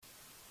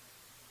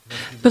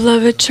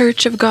Beloved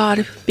Church of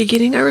God,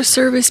 beginning our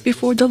service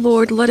before the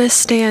Lord, let us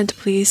stand,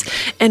 please,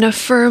 and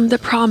affirm the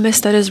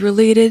promise that is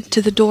related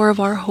to the door of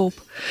our hope.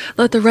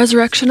 Let the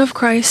resurrection of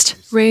Christ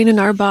reign in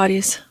our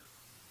bodies.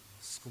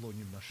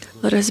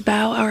 Let us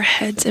bow our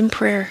heads in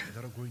prayer.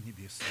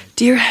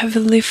 Dear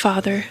Heavenly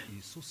Father,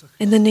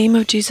 in the name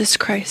of Jesus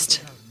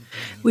Christ,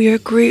 we are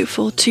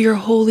grateful to your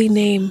holy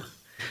name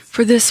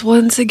for this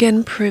once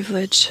again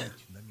privilege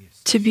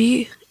to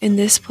be in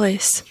this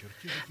place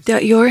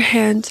that your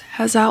hand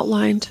has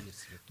outlined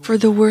for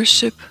the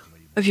worship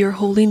of your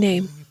holy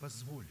name.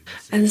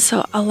 And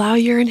so allow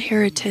your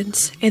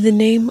inheritance in the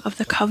name of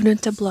the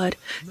covenant of blood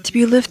to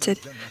be lifted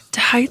to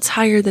heights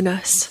higher than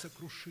us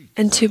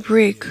and to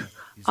break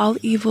all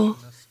evil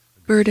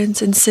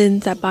burdens and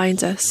sins that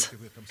binds us.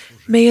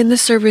 May in the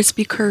service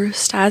be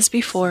cursed as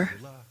before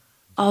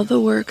all the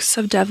works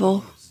of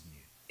devil,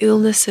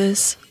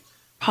 illnesses,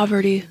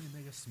 poverty,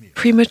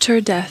 premature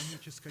death,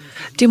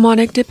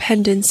 demonic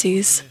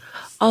dependencies,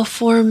 all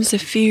forms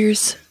of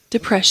fears,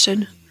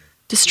 depression,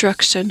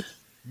 destruction,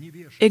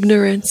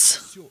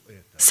 ignorance,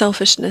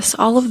 selfishness,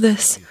 all of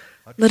this,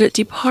 let it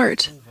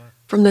depart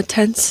from the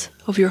tents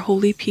of your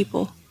holy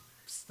people.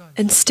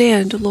 And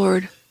stand,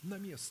 Lord,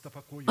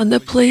 on the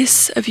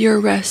place of your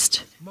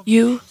rest,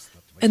 you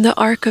and the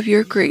ark of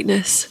your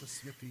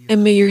greatness,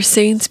 and may your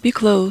saints be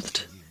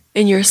clothed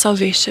in your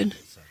salvation.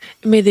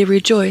 And may they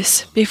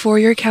rejoice before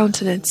your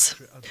countenance.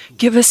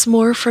 Give us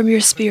more from your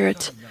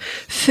Spirit.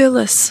 Fill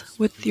us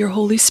with your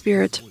Holy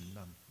Spirit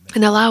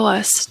and allow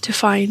us to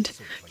find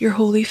your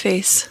holy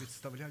face.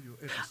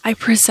 I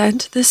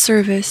present this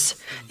service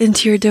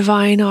into your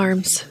divine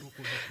arms.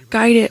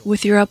 Guide it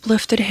with your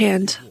uplifted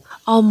hand.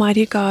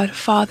 Almighty God,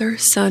 Father,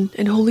 Son,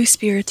 and Holy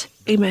Spirit.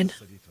 Amen.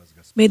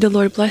 May the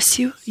Lord bless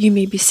you. You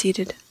may be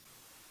seated.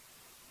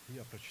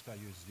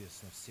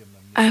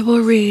 I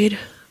will read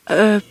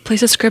a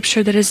place of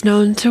scripture that is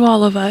known to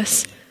all of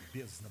us,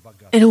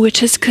 in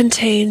which is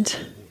contained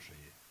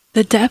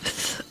the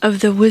depth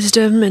of the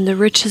wisdom and the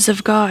riches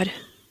of God,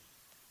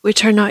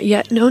 which are not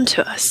yet known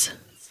to us.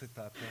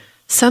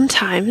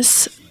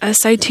 Sometimes a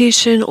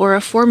citation or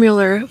a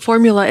formula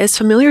is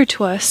familiar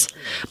to us,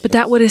 but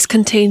that what is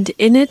contained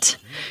in it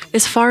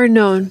is far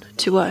known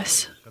to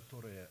us.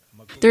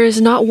 There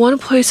is not one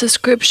place of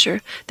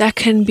scripture that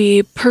can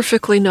be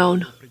perfectly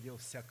known.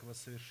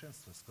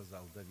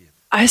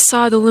 I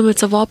saw the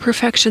limits of all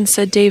perfection,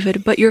 said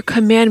David, but your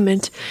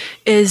commandment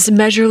is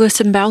measureless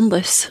and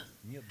boundless.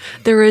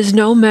 There is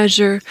no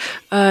measure,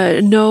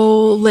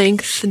 no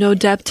length, no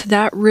depth to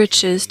that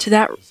richness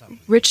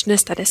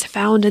that is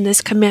found in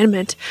this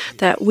commandment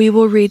that we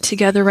will read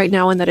together right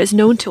now and that is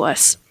known to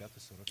us.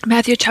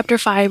 Matthew chapter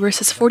 5,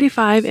 verses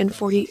 45 and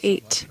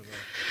 48.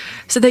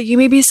 So that you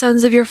may be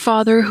sons of your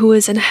Father who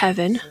is in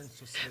heaven,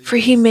 for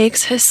he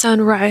makes his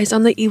sun rise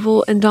on the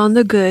evil and on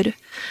the good,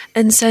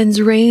 and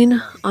sends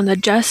rain on the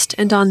just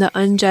and on the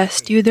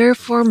unjust. You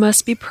therefore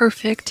must be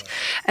perfect,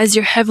 as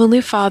your heavenly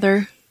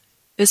Father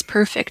is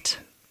perfect.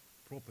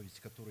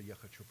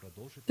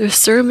 The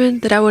sermon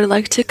that I would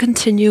like to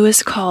continue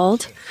is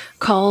called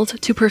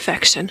to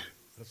Perfection.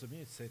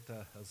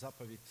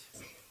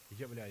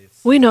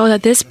 We know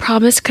that this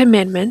promised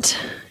commandment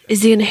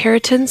is the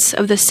inheritance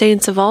of the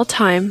saints of all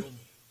time,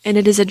 and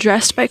it is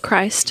addressed by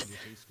Christ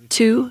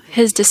to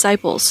his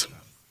disciples.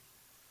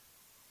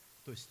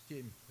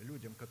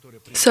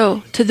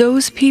 So, to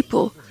those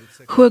people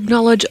who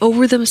acknowledge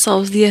over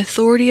themselves the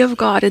authority of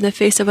God in the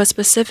face of a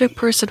specific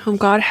person whom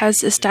God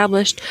has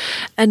established,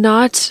 and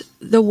not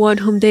the one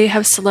whom they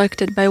have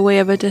selected by way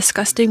of a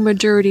disgusting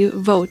majority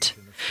vote,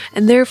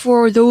 and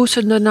therefore those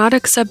who do not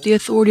accept the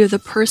authority of the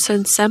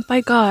person sent by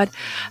God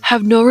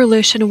have no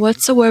relation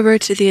whatsoever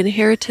to the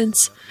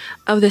inheritance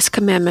of this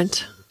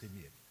commandment.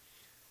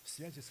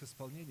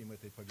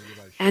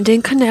 And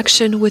in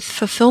connection with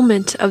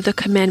fulfillment of the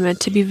commandment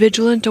to be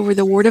vigilant over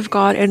the word of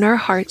God in our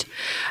heart,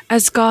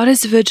 as God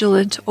is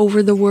vigilant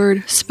over the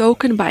word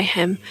spoken by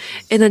him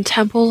in the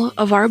temple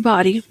of our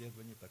body,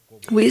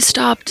 we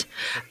stopped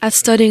at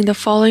studying the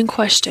following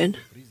question: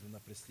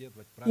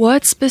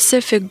 what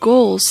specific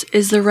goals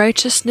is the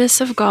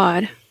righteousness of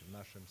God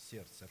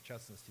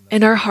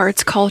in our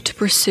hearts called to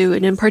pursue,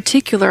 and in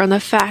particular on the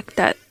fact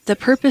that the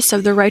purpose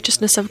of the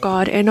righteousness of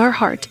God in our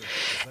heart,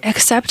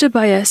 accepted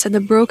by us in the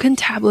broken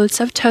tablets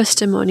of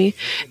testimony,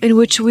 in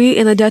which we,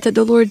 in the death of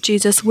the Lord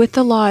Jesus, with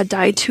the law,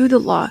 died to the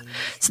law,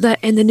 so that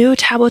in the new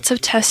tablets of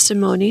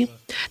testimony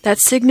that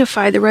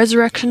signify the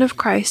resurrection of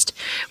Christ,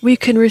 we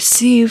can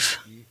receive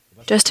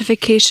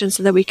justification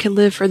so that we can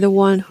live for the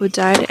one who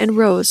died and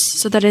rose,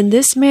 so that in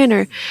this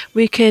manner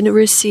we can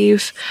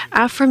receive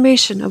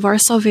affirmation of our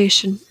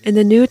salvation in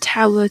the new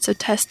tablets of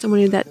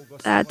testimony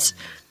that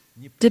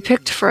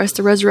depict for us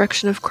the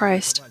resurrection of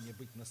Christ,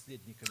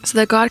 so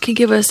that God can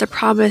give us the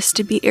promise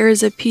to be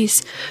heirs of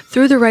peace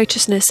through the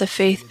righteousness of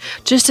faith,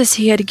 just as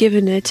he had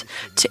given it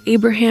to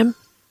Abraham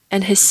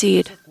and his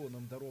seed.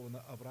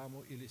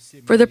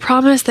 For the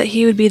promise that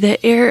he would be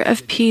the heir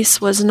of peace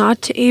was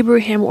not to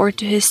Abraham or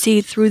to his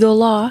seed through the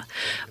law,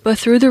 but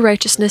through the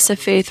righteousness of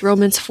faith,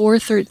 Romans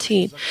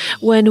 4:13.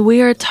 When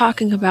we are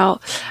talking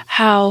about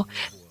how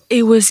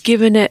it was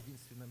given it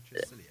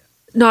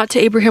not to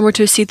Abraham or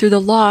to his seed through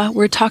the law,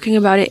 we're talking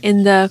about it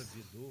in the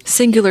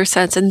singular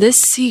sense. And this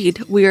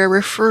seed, we are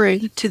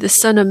referring to the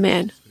Son of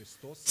Man.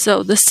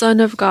 So the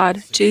Son of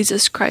God,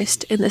 Jesus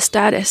Christ, in the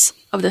status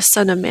of the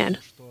Son of Man.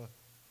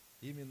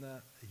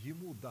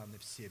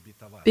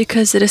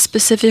 Because it is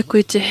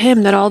specifically to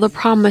him that all the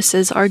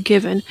promises are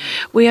given.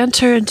 We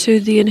enter into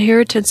the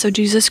inheritance of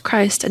Jesus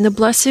Christ, and the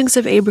blessings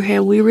of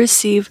Abraham we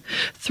receive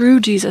through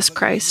Jesus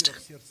Christ.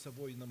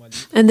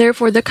 And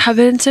therefore the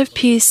covenant of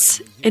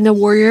peace in a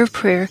warrior of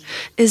prayer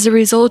is the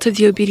result of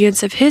the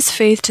obedience of his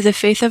faith to the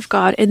faith of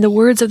God in the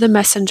words of the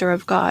messenger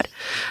of God,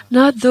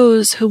 not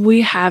those whom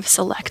we have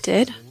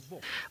selected,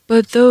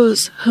 but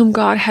those whom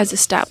God has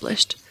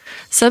established.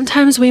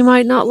 Sometimes we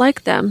might not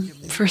like them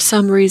for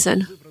some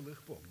reason,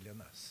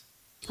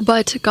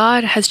 but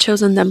God has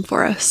chosen them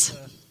for us.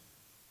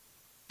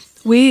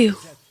 We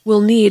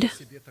will need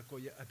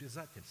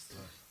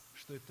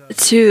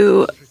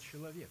to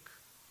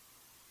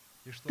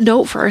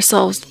note for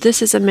ourselves that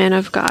this is a man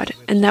of God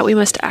and that we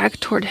must act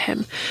toward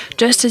him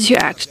just as you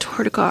act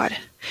toward God,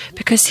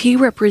 because he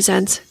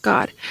represents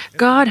God.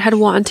 God had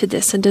wanted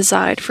this and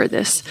desired for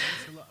this.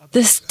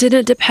 This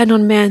didn't depend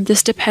on man,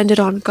 this depended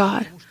on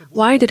God.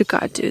 Why did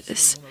God do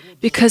this?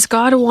 Because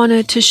God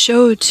wanted to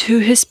show to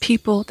his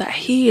people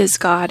that he is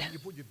God.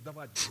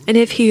 And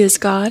if he is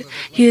God,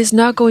 he is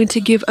not going to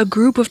give a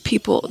group of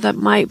people that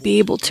might be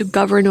able to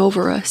govern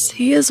over us.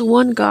 He is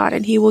one God,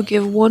 and he will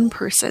give one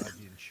person.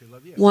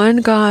 One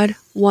God,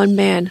 one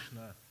man.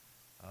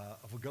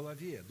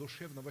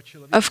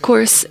 Of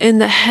course, in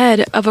the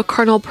head of a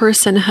carnal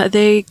person,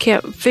 they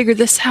can't figure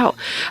this out.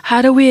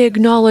 How do we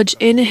acknowledge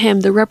in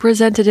him the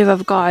representative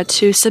of God,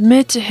 to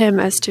submit to him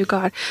as to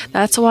God?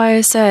 That's why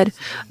I said,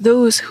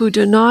 those who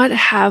do not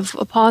have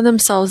upon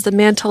themselves the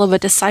mantle of a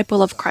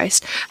disciple of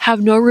Christ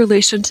have no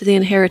relation to the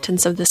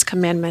inheritance of this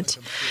commandment.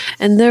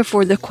 And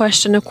therefore, the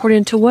question,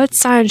 according to what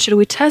sign should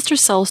we test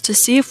ourselves to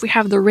see if we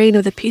have the reign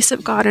of the peace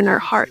of God in our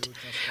heart,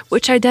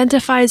 which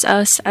identifies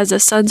us as the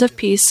sons of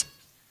peace,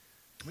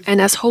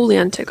 and as holy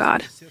unto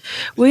God.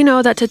 We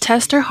know that to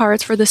test our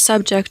hearts for the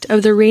subject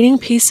of the reigning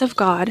peace of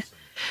God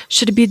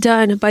should be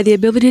done by the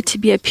ability to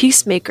be a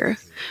peacemaker,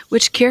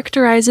 which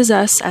characterizes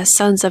us as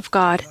sons of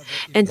God.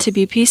 And to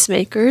be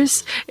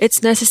peacemakers,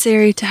 it's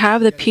necessary to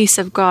have the peace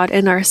of God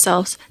in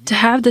ourselves, to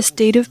have the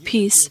state of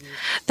peace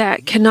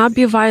that cannot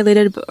be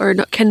violated or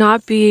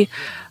cannot be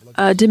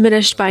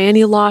diminished by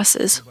any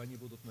losses.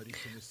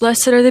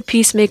 Blessed are the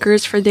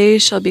peacemakers, for they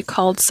shall be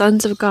called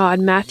sons of God.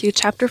 Matthew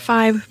chapter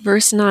 5,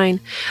 verse 9.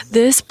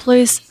 This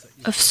place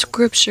of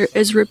Scripture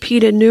is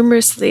repeated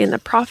numerously in the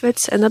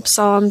prophets and the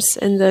Psalms,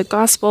 in the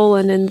Gospel,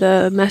 and in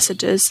the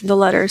messages, the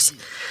letters.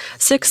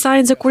 6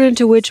 signs according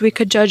to which we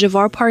could judge of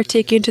our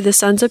partaking to the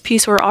sons of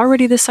peace were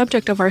already the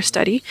subject of our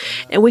study,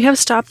 and we have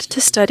stopped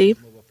to study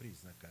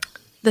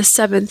the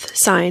 7th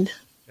sign.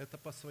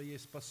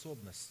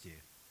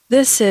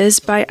 This is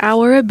by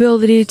our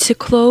ability to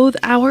clothe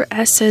our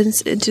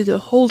essence into the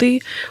holy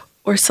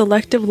or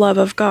selective love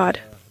of God.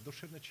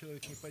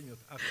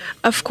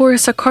 Of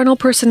course, a carnal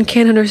person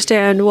can't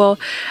understand, well,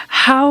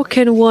 how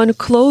can one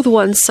clothe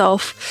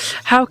oneself?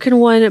 How can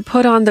one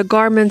put on the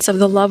garments of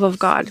the love of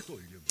God?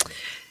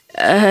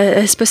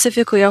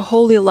 Specifically, a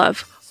holy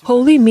love.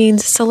 Holy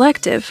means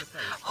selective.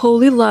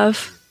 Holy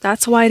love,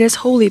 that's why it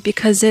is holy,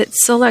 because it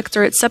selects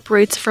or it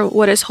separates from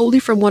what is holy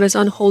from what is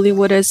unholy,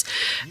 what is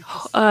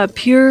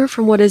pure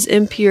from what is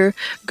impure,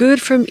 good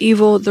from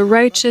evil, the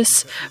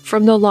righteous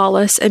from the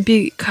lawless, and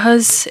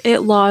because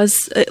it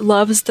loves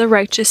the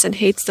righteous and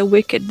hates the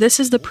wicked. This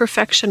is the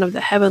perfection of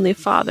the Heavenly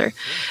Father.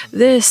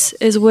 This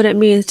is what it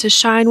means to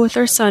shine with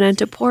our sun and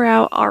to pour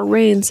out our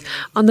rains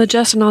on the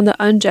just and on the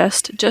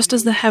unjust, just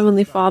as the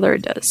Heavenly Father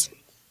does.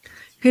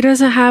 He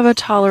doesn't have a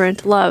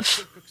tolerant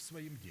love.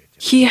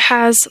 He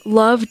has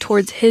love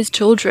towards his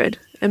children.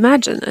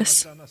 Imagine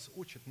this.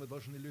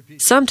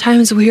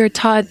 Sometimes we are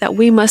taught that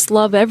we must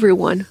love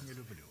everyone.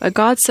 But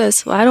God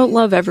says, well, I don't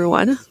love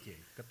everyone.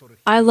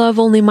 I love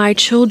only my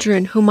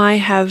children whom I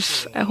have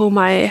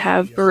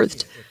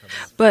birthed.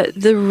 But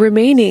the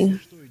remaining,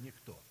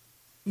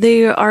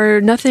 they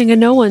are nothing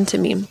and no one to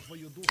me.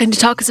 And he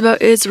talks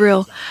about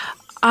Israel.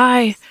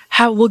 I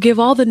will give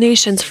all the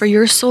nations for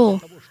your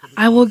soul.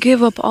 I will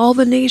give up all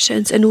the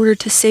nations in order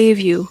to save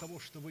you.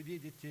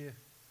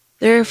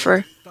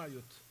 Therefore,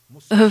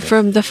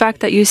 from the fact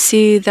that you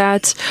see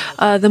that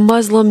the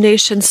Muslim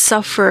nations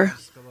suffer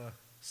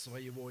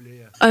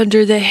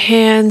under the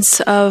hands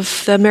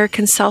of the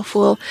American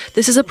self-will,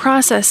 this is a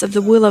process of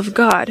the will of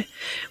God.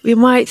 We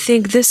might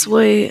think this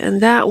way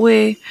and that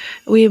way.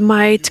 We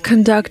might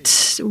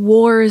conduct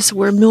wars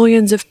where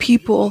millions of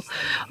people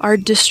are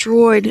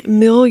destroyed.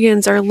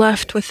 Millions are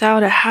left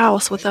without a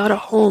house, without a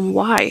home.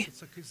 Why?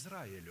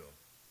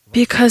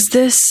 Because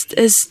this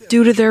is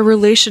due to their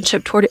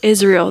relationship toward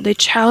Israel. They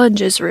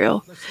challenge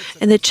Israel,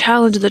 and they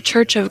challenge the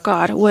church of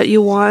God. What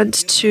you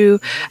want to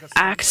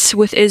act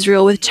with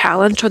Israel with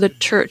challenge, or the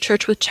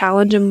church with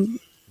challenge, and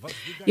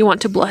you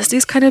want to bless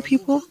these kind of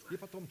people?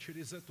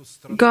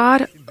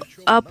 God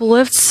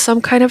uplifts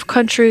some kind of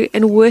country,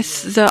 and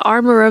with the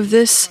armor of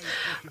this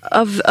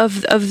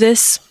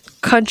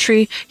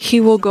country,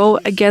 He will go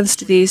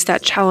against these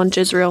that challenge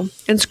Israel.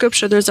 In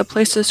Scripture, there's a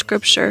place of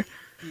Scripture.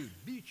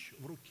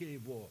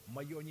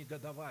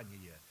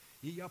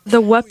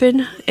 The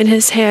weapon in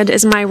his hand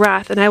is my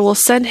wrath, and I will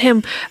send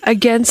him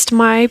against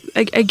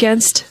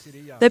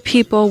the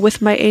people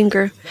with my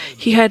anger.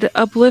 He had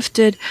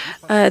uplifted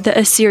the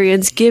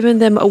Assyrians, given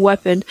them a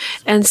weapon,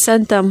 and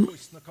sent them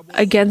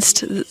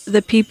against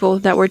the people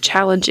that were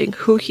challenging,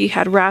 who he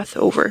had wrath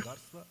over.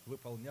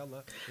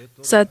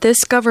 So that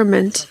this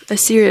government,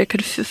 Assyria,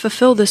 could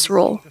fulfill this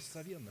role.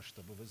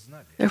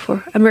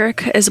 Therefore,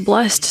 America is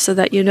blessed, so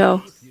that you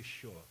know.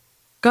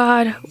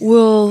 God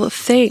will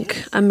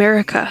thank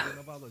America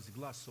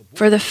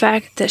for the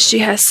fact that she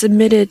has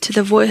submitted to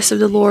the voice of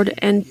the Lord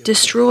and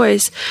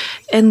destroys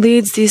and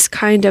leads these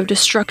kind of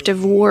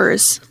destructive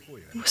wars.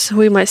 So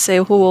we might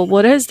say, well,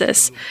 what is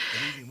this?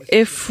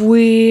 If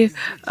we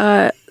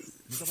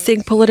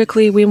think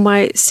politically, we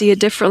might see it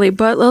differently,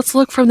 but let's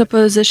look from the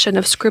position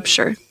of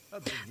Scripture.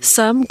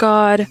 Some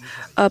God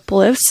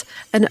uplifts,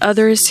 and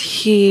others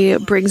He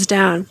brings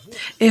down.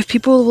 If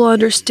people will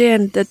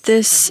understand that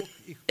this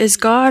is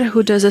God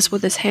who does this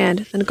with His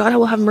hand, then God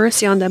will have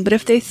mercy on them. But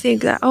if they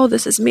think that, oh,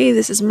 this is me,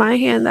 this is my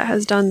hand that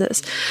has done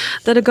this,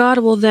 then God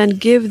will then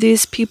give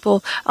these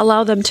people,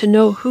 allow them to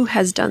know who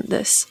has done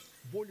this.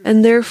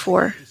 And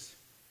therefore,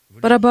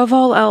 but above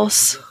all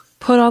else,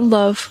 put on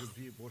love.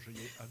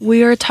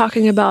 We are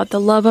talking about the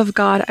love of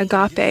God,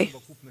 agape,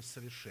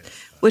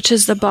 which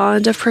is the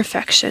bond of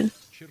perfection.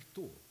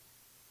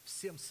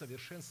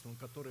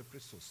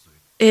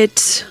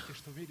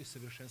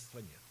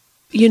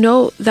 You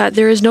know that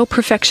there is no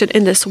perfection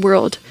in this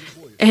world.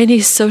 Any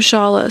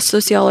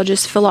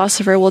sociologist,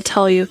 philosopher will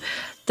tell you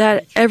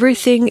that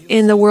everything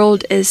in the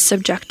world is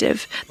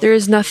subjective. There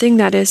is nothing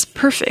that is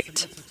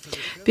perfect.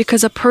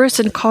 Because a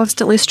person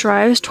constantly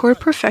strives toward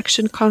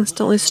perfection,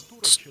 constantly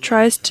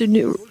tries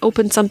to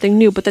open something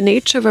new. But the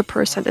nature of a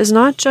person is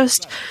not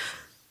just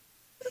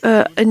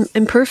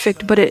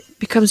imperfect, but it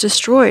becomes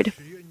destroyed.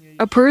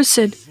 A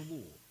person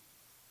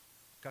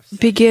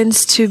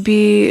begins to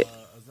be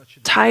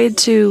tied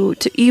to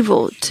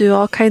evil, to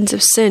all kinds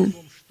of sin.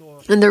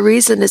 And the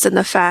reason is in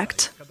the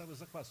fact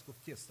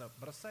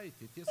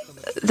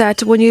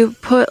that when you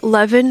put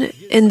leaven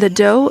in the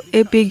dough,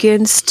 it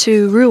begins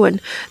to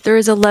ruin. There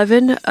is a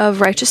leaven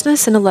of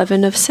righteousness and a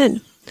leaven of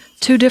sin.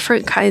 Two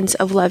different kinds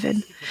of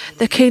leaven.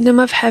 The kingdom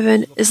of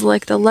heaven is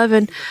like the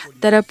leaven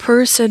that a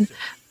person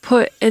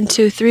put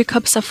into 3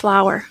 cups of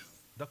flour,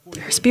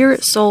 her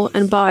spirit, soul,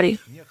 and body,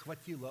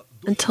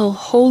 until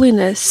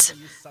holiness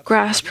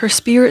grasp her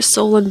spirit,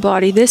 soul, and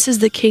body. This is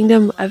the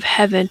kingdom of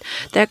heaven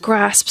that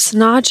grasps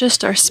not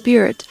just our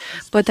spirit,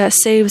 but that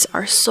saves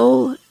our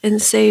soul and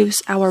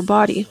saves our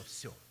body.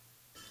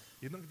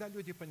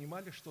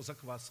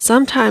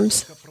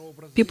 Sometimes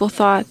people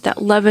thought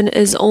that leaven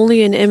is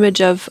only an image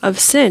of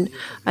sin.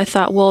 I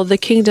thought, well, the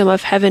kingdom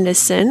of heaven is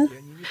sin.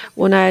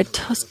 When I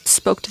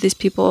spoke to these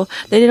people,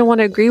 they didn't want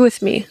to agree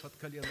with me.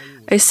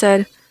 I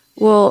said,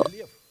 well,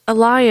 a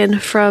lion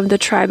from the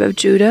tribe of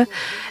Judah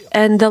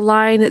and the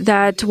lion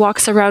that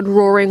walks around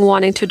roaring,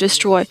 wanting to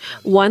destroy.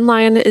 One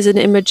lion is an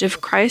image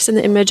of Christ and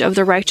the image of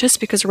the righteous,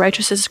 because the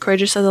righteous is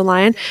courageous as the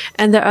lion,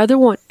 and the other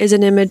one is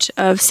an image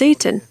of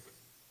Satan,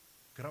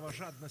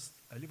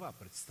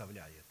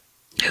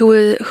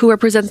 who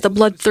represents the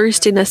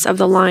bloodthirstiness of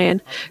the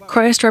lion.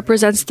 Christ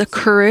represents the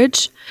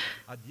courage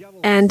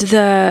and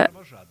the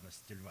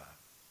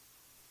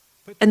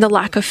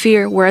lack of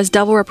fear, whereas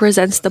devil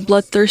represents the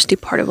bloodthirsty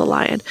part of a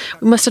lion.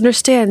 We must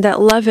understand that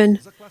leaven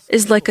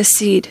is like a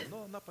seed.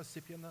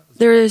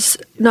 There is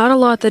not a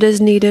lot that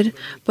is needed,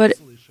 but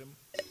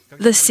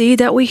the seed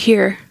that we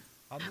hear,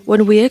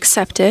 when we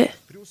accept it,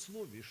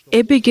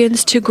 it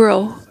begins to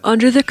grow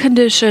under the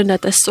condition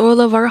that the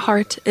soil of our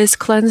heart is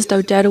cleansed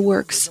of dead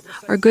works.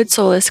 Our good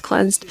soul is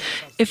cleansed.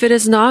 If it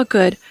is not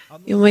good,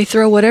 you may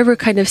throw whatever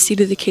kind of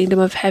seed of the kingdom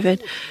of heaven.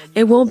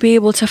 It won't be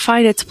able to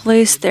find its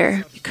place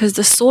there, because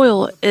the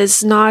soil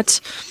is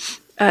not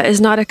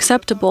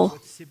acceptable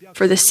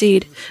for the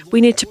seed. We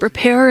need to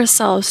prepare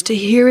ourselves to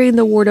hearing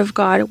the word of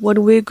God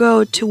when we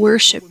go to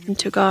worship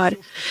to God.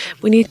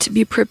 We need to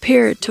be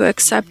prepared to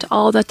accept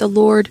all that the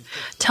Lord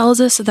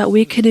tells us, so that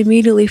we can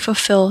immediately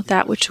fulfill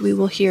that which we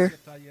will hear.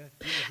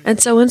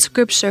 And so in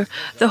Scripture,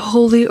 the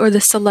holy or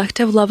the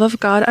selective love of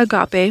God,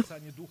 agape,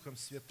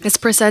 is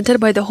presented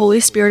by the Holy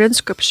Spirit in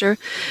Scripture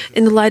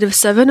in the light of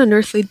 7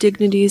 unearthly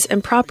dignities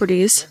and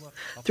properties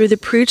through the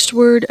preached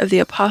word of the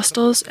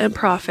apostles and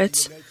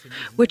prophets,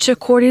 which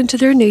according to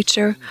their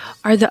nature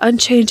are the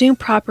unchanging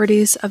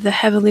properties of the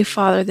Heavenly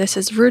Father. This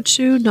is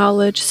virtue,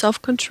 knowledge,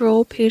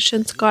 self-control,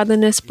 patience,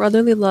 godliness,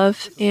 brotherly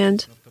love,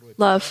 and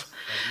love.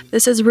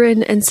 This is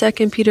written in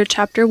 2 Peter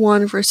chapter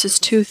 1, verses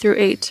 2 through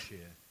 8.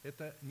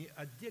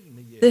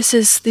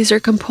 These are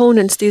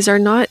components. These are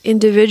not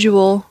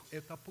individual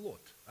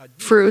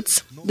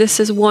fruits. This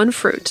is one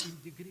fruit,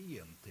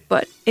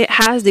 but it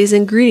has these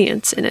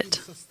ingredients in it.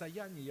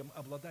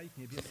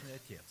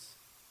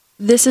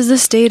 This is the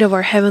state of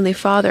our Heavenly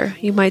Father.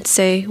 You might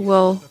say,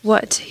 well,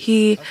 what?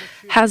 He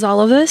has all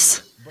of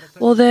this?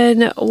 Well,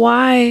 then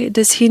why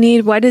does he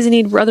need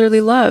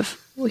brotherly love?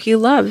 Well, he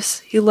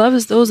loves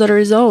those that are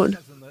his own.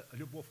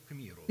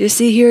 You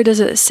see here, does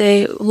it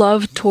say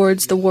love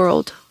towards the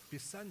world?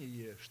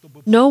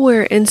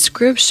 Nowhere in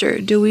Scripture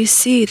do we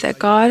see that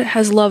God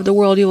has loved the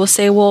world. You will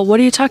say, well, what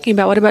are you talking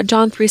about? What about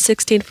John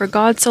 3:16? For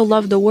God so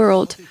loved the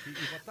world.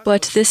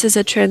 But this is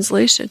a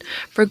translation.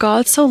 For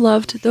God so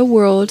loved the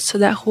world so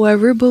that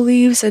whoever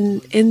believes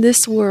in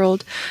this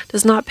world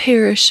does not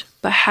perish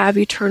but have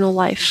eternal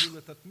life.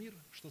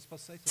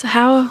 So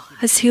how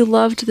has he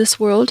loved this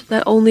world?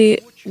 That only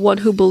one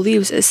who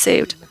believes is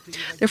saved.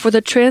 Therefore,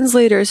 the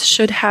translators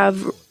should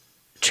have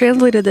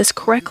translated this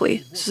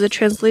correctly. This is a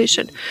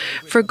translation.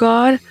 For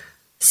God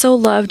so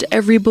loved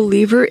every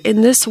believer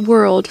in this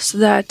world so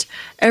that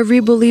every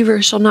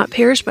believer shall not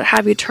perish but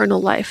have eternal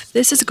life.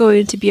 This is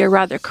going to be a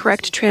rather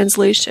correct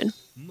translation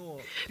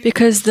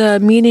because the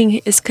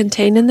meaning is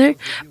contained in there.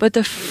 But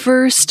the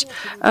first,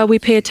 we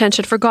pay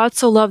attention. For God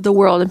so loved the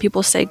world. And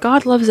people say,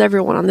 God loves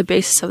everyone on the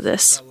basis of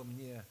this.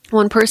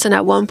 One person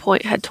at one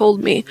point had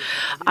told me,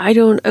 I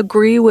don't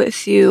agree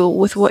with you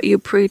with what you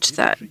preach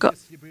that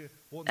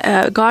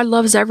God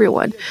loves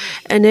everyone.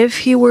 And if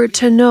he were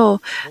to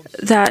know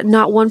that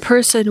not one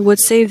person would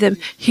save them,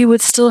 he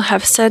would still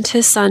have sent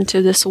his son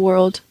to this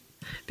world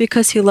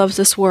because he loves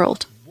this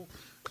world.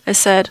 I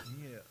said,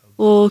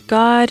 well,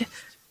 God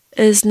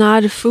is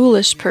not a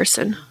foolish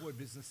person.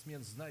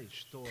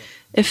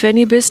 If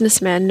any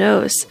businessman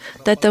knows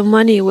that the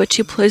money which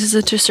he places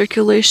into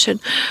circulation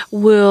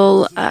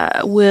will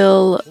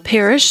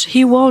perish,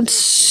 he won't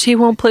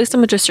place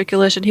them into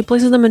circulation. He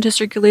places them into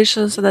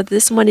circulation so that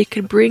this money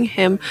could bring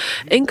him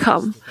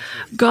income.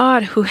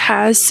 God, who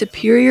has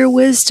superior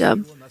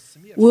wisdom,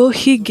 will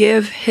he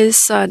give his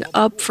son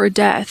up for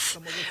death?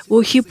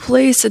 Will he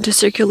place into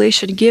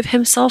circulation, give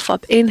himself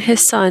up in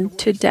his son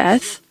to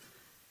death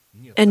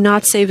and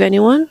not save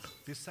anyone?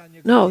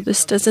 No,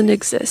 this doesn't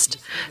exist.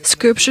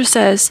 Scripture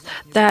says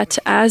that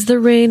as the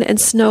rain and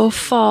snow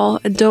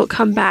fall and don't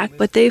come back,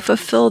 but they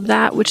fulfill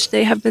that which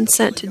they have been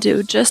sent to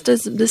do, just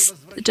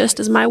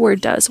as my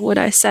word does, what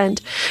I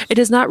send. It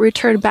does not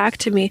return back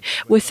to me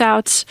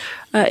without,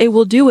 it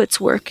will do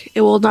its work.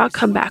 It will not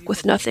come back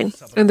with nothing.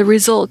 And the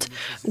result,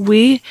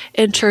 we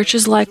in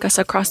churches like us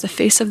across the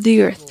face of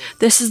the earth,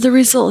 this is the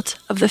result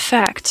of the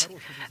fact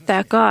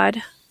that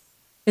God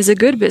is a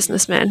good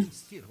businessman.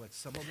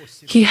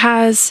 He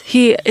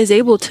is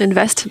able to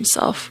invest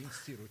himself.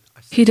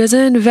 He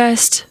doesn't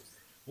invest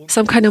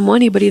some kind of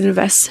money, but he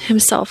invests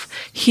himself.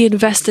 He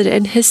invested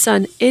in his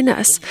son in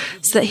us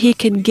so that he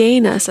can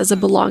gain us as a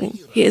belonging.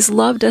 He has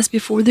loved us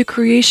before the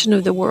creation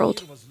of the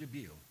world.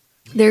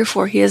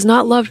 Therefore, he has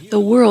not loved the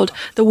world.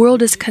 The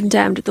world is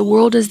condemned. The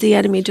world is the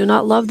enemy. Do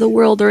not love the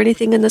world or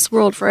anything in this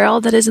world, for all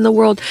that is in the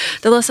world,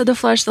 the lust of the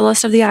flesh, the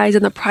lust of the eyes,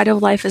 and the pride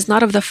of life is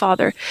not of the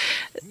Father.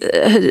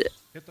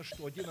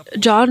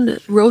 John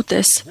wrote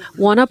this.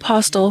 One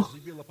apostle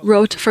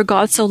wrote, for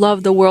God so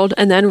loved the world,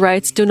 and then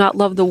writes, do not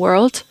love the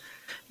world.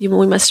 We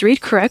must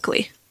read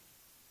correctly.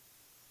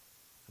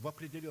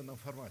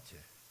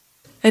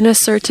 In a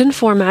certain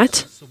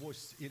format,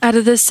 out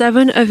of the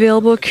 7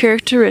 available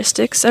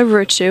characteristics of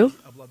virtue,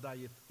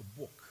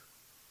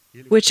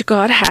 which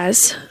God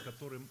has,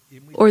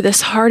 or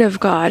this heart of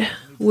God,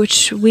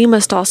 which we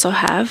must also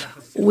have,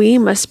 we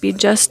must be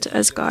just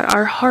as God.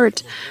 Our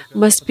heart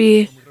must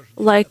be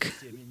like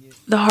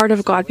the heart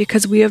of God,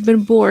 because we have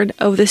been born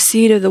of the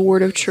seed of the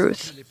word of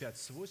truth.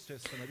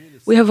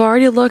 We have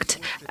already looked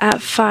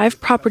at 5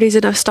 properties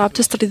and have stopped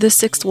to study the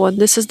 6th one.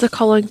 This is the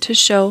calling to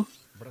show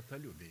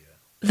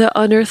the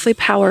unearthly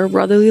power of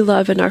brotherly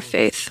love in our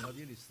faith.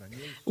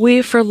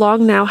 We for a long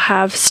time now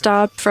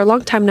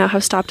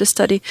have stopped to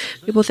study.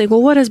 People think,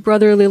 well, what is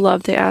brotherly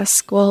love? They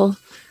ask, well,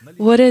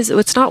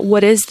 it's not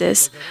what is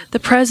this? The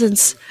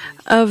presence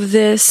of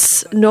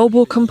this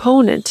noble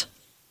component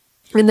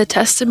in the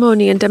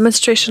testimony and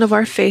demonstration of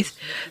our faith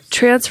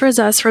transfers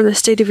us from the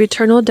state of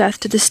eternal death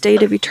to the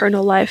state of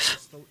eternal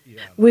life.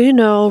 We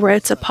know,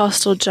 writes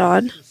Apostle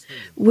John,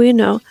 we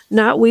know,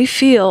 not we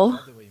feel,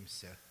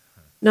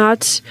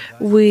 not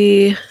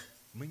we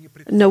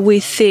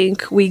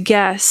think, we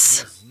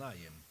guess.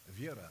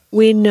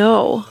 We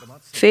know.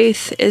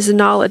 Faith is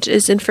knowledge,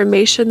 is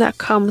information that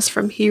comes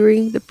from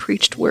hearing the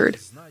preached word.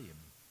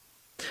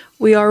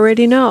 We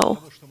already know.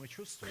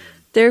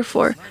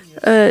 Therefore,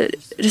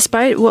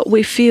 despite what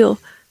we feel,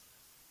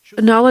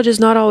 knowledge is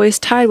not always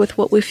tied with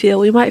what we feel.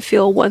 We might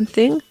feel one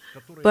thing,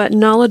 but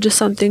knowledge is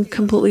something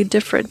completely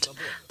different.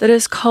 that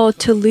is called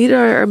to lead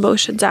our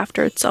emotions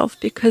after itself,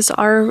 because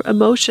our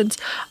emotions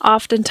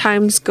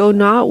oftentimes go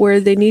not where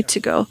they need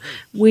to go.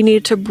 We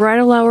need to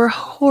bridle our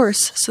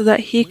horse so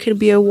that he can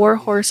be a war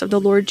horse of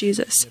the Lord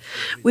Jesus.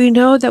 We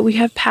know that we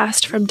have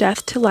passed from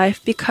death to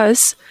life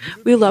because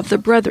we love the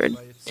brethren.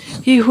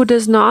 He who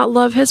does not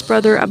love his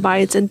brother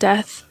abides in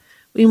death.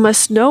 We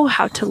must know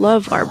how to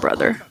love our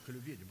brother.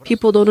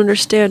 People don't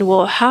understand,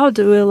 well, how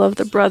do we love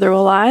the brother?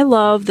 Well, I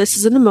love, this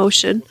is an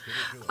emotion.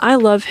 I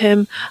love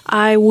him.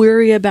 I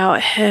worry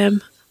about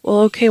him. Well,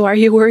 okay, why are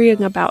you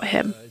worrying about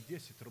him?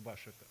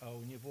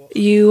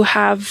 You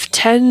have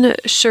 10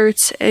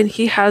 shirts and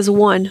he has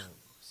one.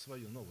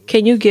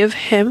 Can you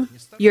give him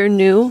your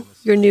new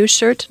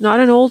shirt? Not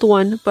an old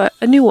one, but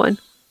a new one.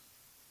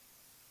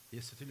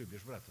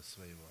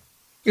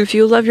 If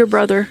you love your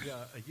brother,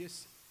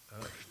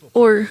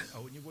 or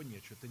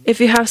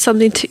if you have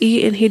something to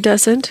eat and he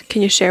doesn't,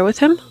 can you share with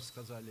him?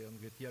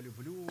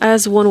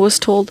 As one was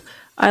told,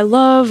 I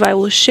love, I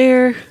will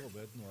share.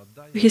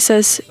 He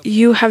says,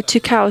 you have 2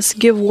 cows,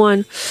 give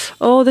one.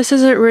 Oh, this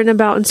isn't written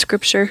about in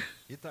Scripture.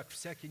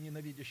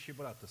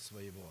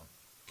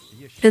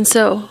 And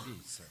so,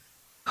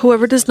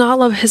 whoever does not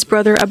love his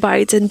brother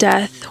abides in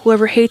death.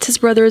 Whoever hates his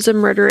brother is a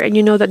murderer, and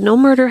you know that no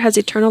murderer has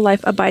eternal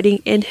life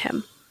abiding in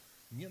him.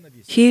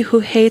 He who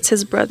hates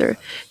his brother,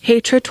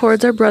 hatred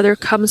towards our brother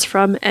comes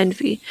from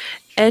envy.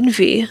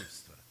 Envy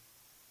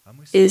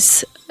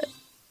is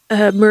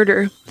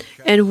murder.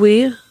 And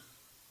we,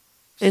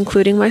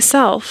 including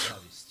myself,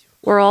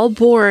 were all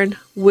born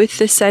with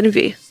this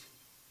envy.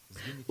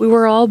 We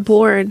were all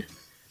born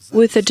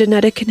with a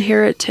genetic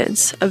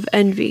inheritance of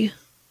envy.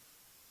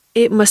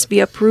 It must be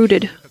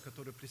uprooted.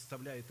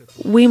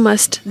 We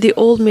must, the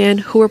old man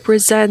who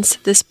represents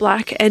this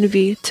black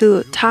envy,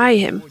 to tie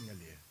him.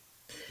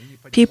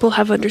 People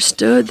have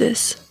understood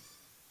this.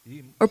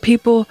 Or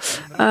people,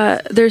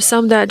 there's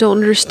some that don't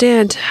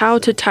understand how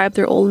to tie up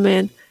their old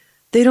man.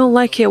 They don't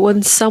like it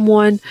when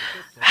someone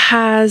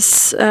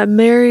has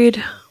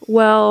married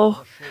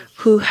well,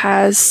 who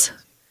has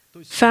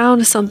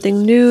found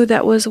something new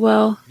that was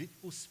well.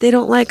 They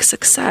don't like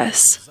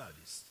success.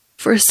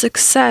 For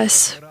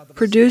success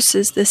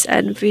produces this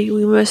envy.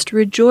 We must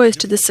rejoice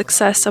to the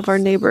success of our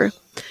neighbor.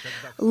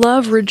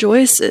 Love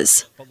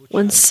rejoices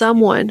when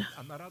someone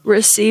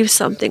receives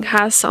something,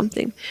 has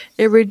something.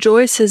 It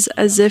rejoices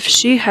as if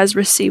she has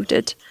received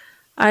it.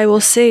 I will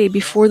say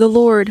before the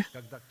Lord,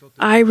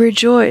 I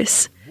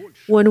rejoice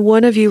when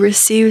one of you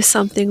receives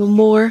something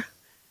more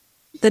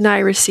than I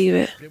receive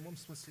it.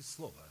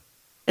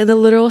 In the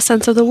literal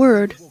sense of the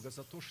word,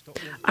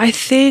 I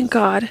thank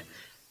God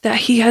that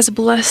He has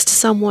blessed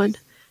someone,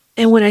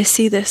 and when I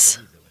see this,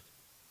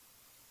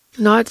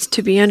 not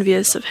to be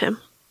envious of him.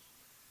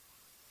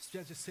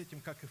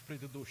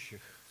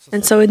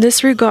 And so in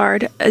this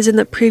regard, as in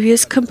the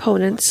previous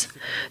components,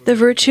 the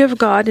virtue of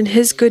God and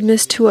His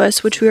goodness to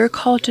us, which we are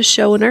called to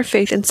show in our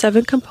faith in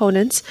 7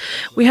 components,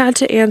 we had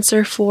to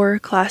answer 4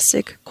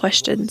 classic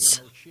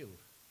questions.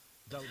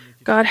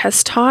 God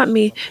has taught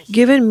me,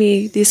 given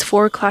me these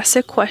 4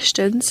 classic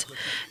questions,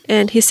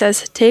 and He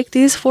says, take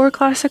these 4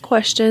 classic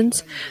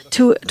questions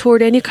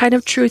toward any kind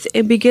of truth,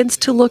 and begins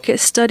to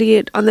study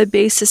it on the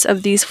basis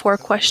of these 4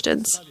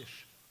 questions.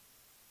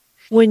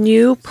 When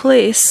you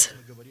place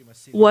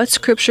what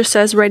Scripture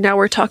says, right now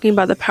we're talking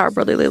about the power of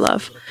brotherly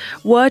love.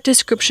 What does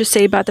Scripture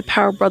say about the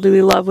power of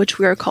brotherly love, which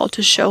we are called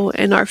to show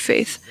in our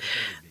faith?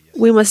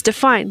 We must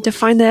define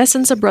the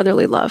essence of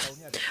brotherly love.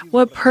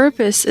 What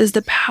purpose is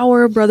the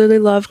power of brotherly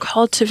love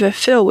called to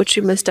fulfill, which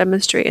we must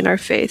demonstrate in our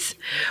faith?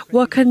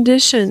 What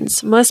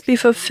conditions must be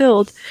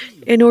fulfilled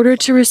in order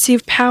to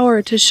receive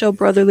power to show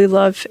brotherly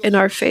love in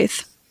our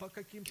faith?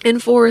 And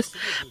 4th,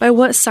 by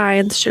what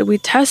signs should we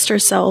test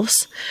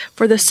ourselves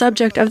for the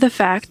subject of the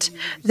fact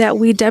that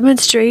we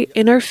demonstrate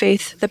in our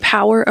faith the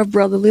power of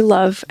brotherly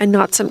love and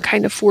not some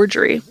kind of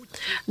forgery,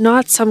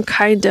 not some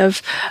kind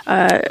of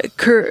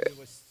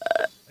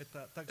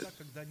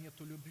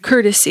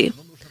courtesy.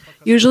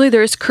 Usually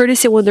there is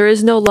courtesy when there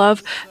is no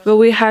love, but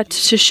we had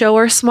to show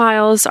our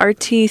smiles, our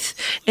teeth,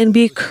 and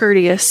be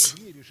courteous.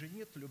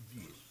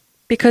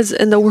 Because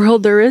in the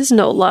world there is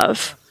no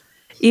love.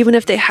 Even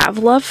if they have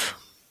love,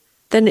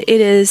 then it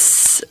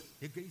is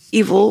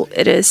evil,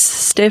 it is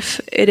stiff,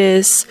 it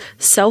is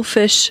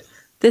selfish.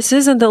 This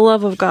isn't the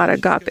love of God,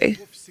 agape.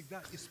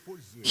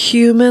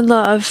 Human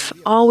love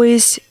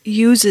always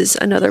uses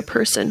another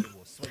person,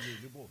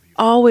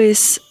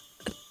 always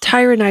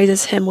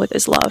tyrannizes him with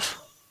his love.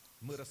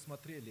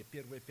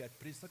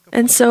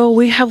 And so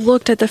we have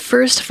looked at the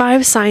first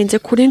 5 signs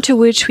according to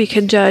which we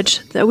can judge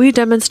that we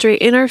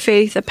demonstrate in our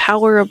faith the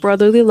power of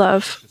brotherly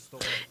love.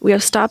 We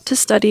have stopped to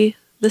study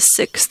the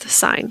 6th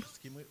sign.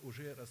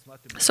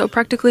 So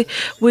practically,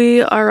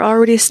 we are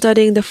already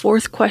studying the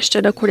 4th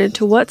question, according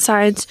to what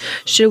signs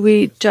should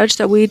we judge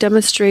that we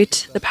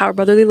demonstrate the power of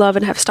brotherly love,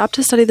 and have stopped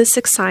to study the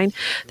 6th sign.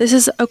 This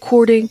is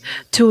according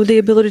to the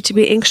ability to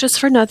be anxious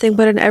for nothing,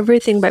 but in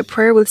everything by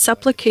prayer with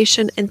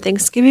supplication and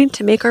thanksgiving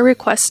to make our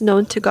requests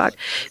known to God.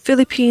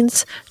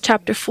 Philippians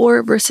chapter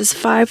 4, verses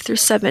 5 through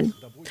 7.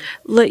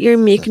 Let your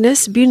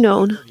meekness be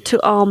known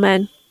to all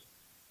men.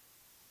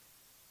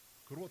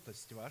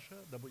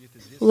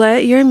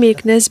 Let your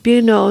meekness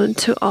be known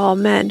to all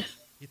men.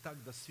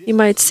 You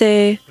might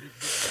say,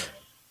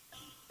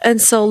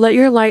 and so let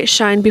your light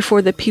shine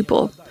before the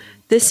people.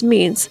 This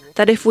means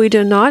that if we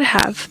do not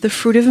have the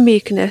fruit of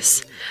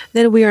meekness,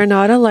 then we are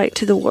not a light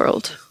to the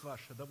world.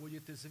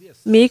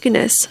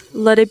 Meekness,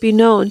 let it be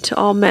known to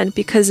all men,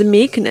 because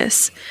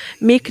meekness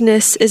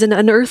is an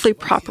unearthly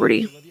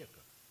property.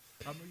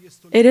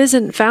 It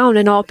isn't found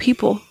in all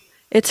people.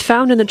 It's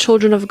found in the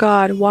children of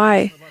God.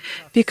 Why?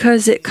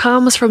 Because it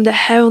comes from the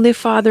Heavenly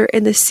Father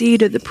in the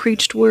seed of the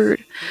preached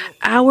word.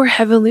 Our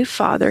Heavenly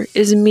Father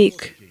is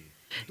meek.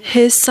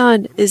 His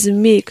Son is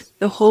meek.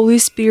 The Holy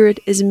Spirit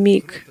is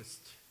meek.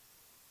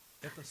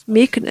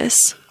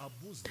 Meekness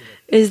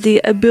is the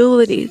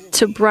ability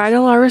to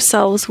bridle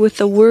ourselves with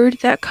the word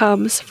that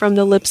comes from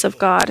the lips of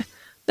God.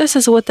 This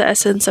is what the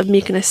essence of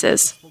meekness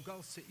is.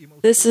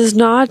 This is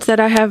not that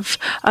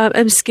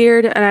I'm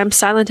scared and I'm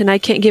silent and I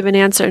can't give an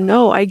answer.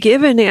 No, I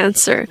give an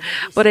answer,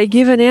 but I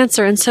give an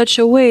answer in such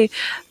a way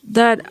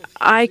that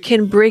I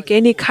can break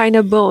any kind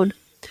of bone.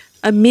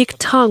 A meek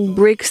tongue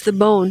breaks the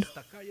bone,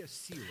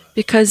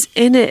 because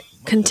in it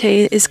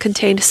is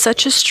contained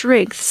such a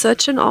strength,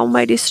 such an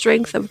almighty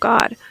strength of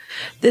God.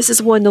 This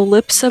is when the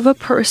lips of a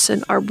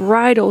person are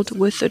bridled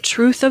with the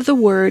truth of the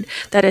word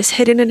that is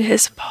hidden in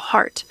his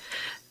heart,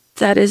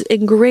 that is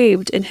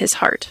engraved in his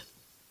heart.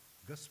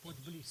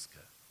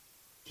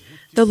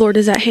 The Lord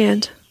is at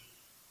hand.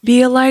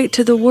 Be a light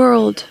to the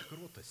world.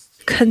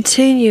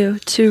 Continue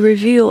to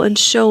reveal and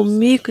show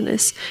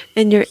meekness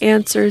in your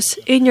answers,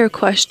 in your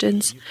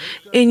questions,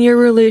 in your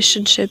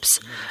relationships,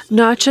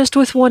 not just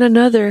with one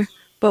another,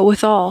 but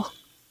with all.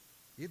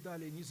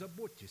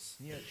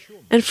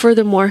 And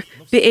furthermore,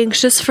 be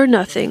anxious for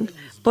nothing,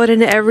 but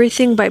in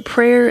everything by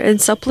prayer and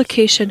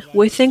supplication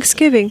with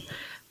thanksgiving,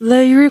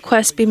 let your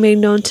requests be made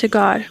known to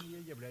God.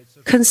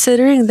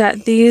 Considering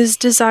that these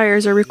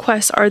desires or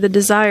requests are the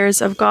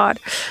desires of God.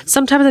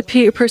 Sometimes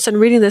a person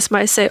reading this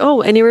might say, oh,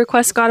 any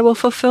request God will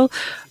fulfill?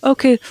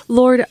 Okay,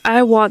 Lord,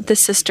 I want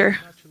this sister.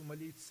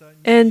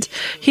 And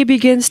he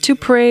begins to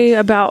pray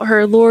about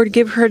her. Lord,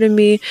 give her to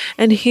me.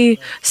 And he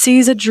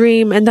sees a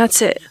dream, and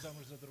that's it.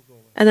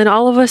 And then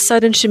all of a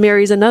sudden she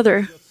marries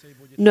another.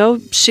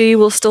 No, she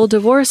will still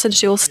divorce and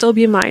she will still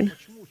be mine.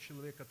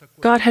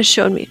 God has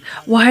shown me.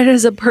 Why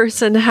does a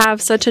person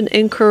have such an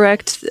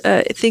incorrect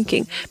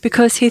thinking?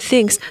 Because he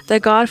thinks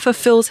that God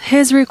fulfills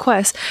his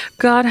request.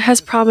 God has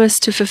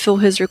promised to fulfill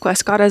his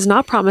request. God has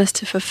not promised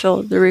to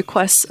fulfill the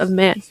requests of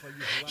man.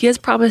 He has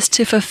promised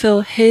to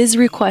fulfill his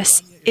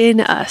requests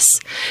in us.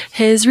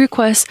 His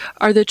requests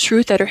are the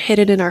truth that are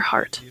hidden in our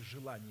heart.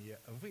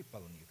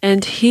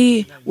 And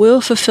he will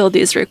fulfill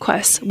these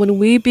requests when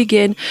we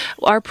begin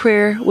our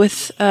prayer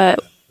with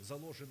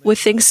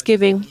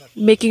thanksgiving,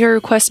 making our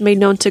requests made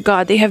known to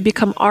God. They have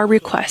become our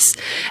requests.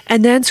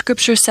 And then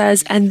Scripture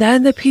says, and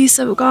then the peace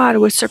of God,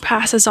 which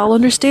surpasses all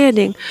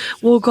understanding,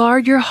 will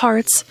guard your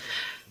hearts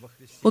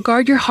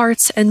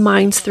and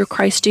minds through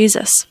Christ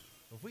Jesus.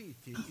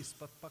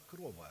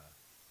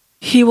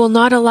 He will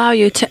not allow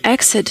you to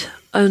exit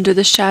under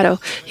the shadow.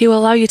 He will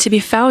allow you to be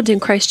found in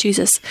Christ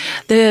Jesus.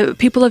 The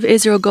people of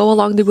Israel go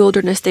along the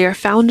wilderness. They are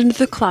found under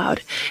the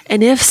cloud.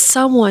 And if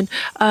someone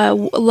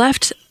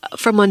left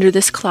from under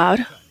this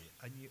cloud,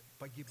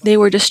 they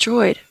were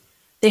destroyed.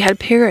 They had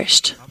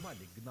perished.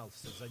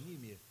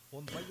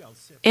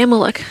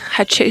 Amalek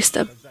had chased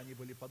them.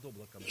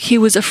 He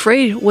was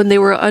afraid when they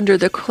were under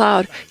the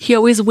cloud. He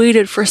always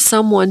waited for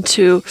someone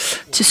to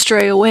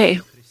stray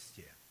away.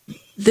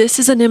 This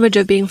is an image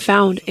of being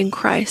found in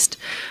Christ.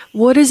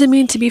 What does it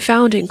mean to be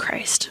found in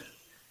Christ?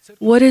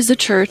 What is the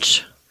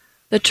church?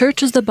 The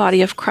church is the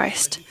body of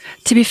Christ.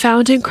 To be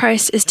found in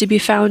Christ is to be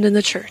found in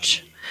the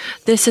church.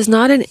 This is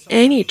not in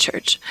any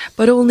church,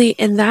 but only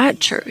in that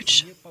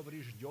church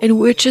in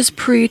which is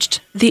preached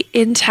the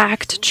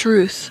intact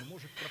truth.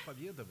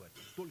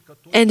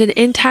 And an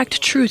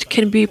intact truth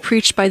can be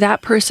preached by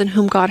that person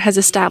whom God has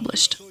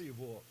established,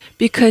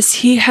 because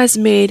he has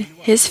made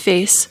his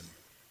face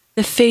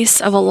the face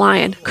of a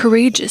lion,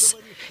 courageous.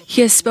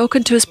 He has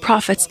spoken to his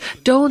prophets.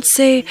 Don't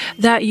say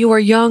that you are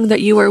young,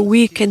 that you are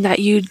weak, and that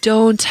you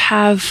don't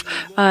have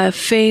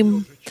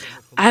fame.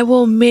 I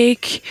will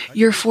make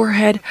your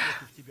forehead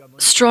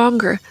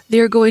stronger. They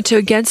are going to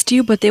against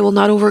you, but they will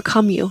not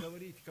overcome you.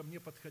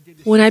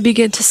 When I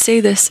began to say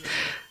this,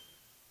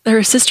 there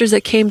are sisters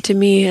that came to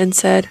me and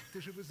said,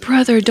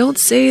 brother, don't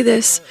say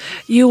this.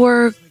 You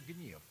are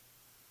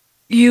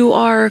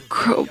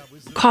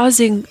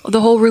causing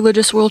the whole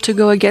religious world to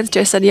go against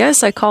you. I said,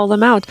 yes, I call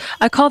them out.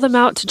 I call them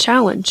out to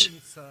challenge.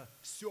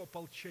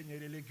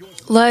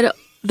 Let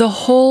the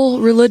whole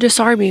religious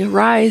army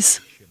rise.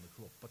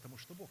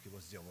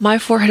 My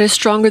forehead is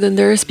stronger than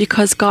theirs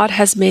because God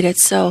has made it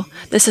so.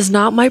 This is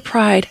not my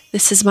pride.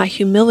 This is my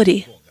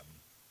humility.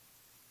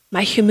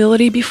 My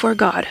humility before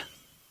God.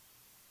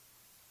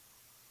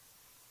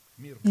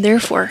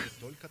 Therefore,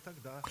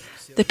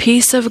 the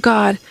peace of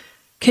God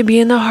can be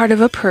in the heart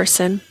of a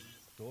person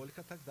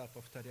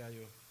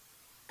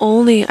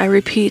only, I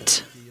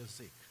repeat,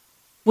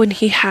 when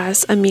he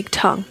has a meek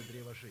tongue,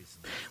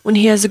 when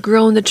he has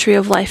grown the tree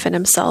of life in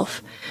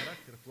himself.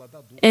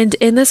 And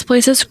in this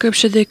place of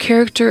Scripture, the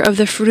character of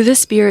the fruit of the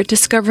Spirit,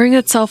 discovering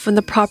itself in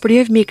the property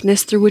of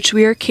meekness through which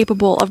we are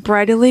capable of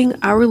bridling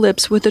our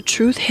lips with the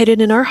truth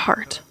hidden in our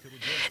heart,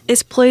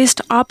 is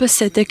placed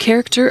opposite the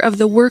character of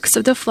the works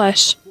of the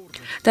flesh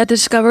that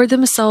discover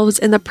themselves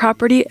in the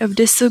property of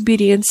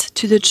disobedience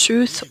to the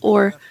truth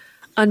or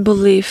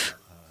unbelief.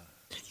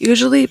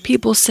 Usually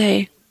people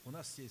say,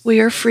 we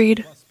are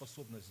freed.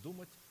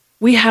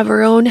 We have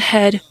our own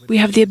head. We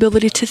have the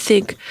ability to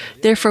think.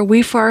 Therefore,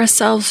 we for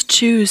ourselves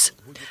choose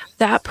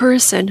that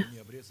person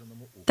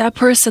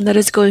that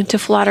is going to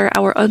flatter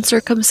our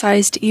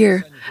uncircumcised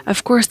ear.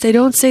 Of course, they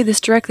don't say this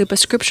directly, but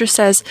Scripture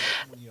says,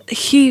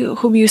 he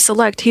whom you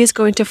select, he is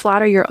going to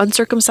flatter your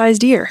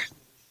uncircumcised ear.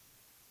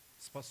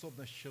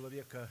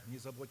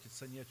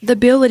 The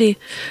ability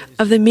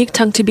of the meek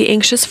tongue to be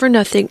anxious for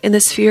nothing in the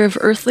sphere of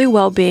earthly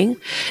well-being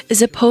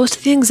is opposed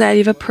to the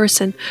anxiety of a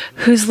person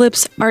whose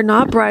lips are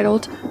not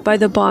bridled by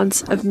the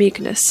bonds of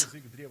meekness.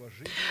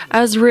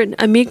 As written,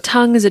 a meek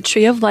tongue is a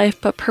tree of life,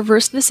 but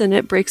perverseness in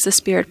it breaks the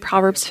spirit.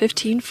 Proverbs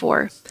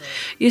 15:4.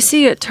 You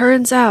see, it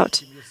turns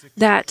out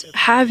that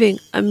having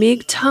a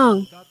meek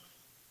tongue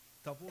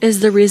is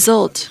the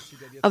result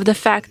of the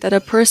fact that a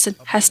person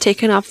has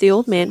taken off the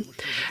old man,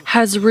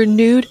 has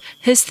renewed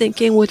his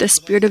thinking with the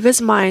spirit of his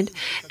mind,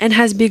 and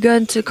has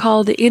begun to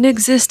call the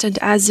inexistent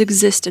as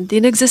existent, the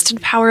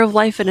inexistent power of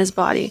life in his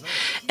body.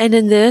 And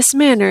in this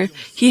manner,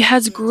 he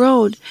has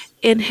grown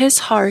in his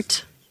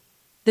heart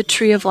the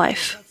tree of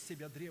life.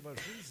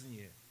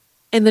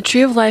 And the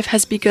tree of life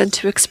has begun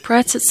to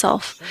express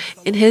itself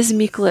in his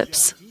meek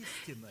lips.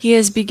 He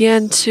has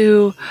begun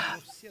to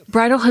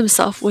bridle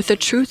himself with the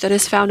truth that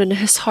is found in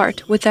his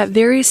heart, with that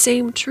very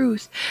same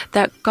truth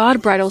that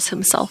God bridles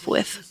himself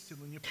with.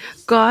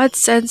 God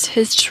sends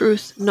his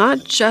truth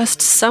not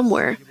just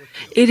somewhere.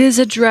 It is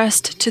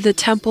addressed to the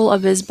temple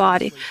of his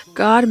body.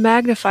 God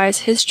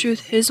magnifies his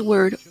truth, his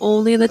word,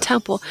 only in the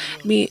temple.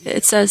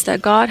 It says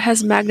that God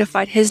has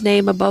magnified his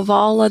name above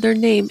all other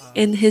name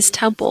in his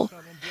temple.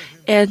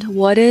 And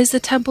what is the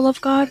temple of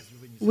God?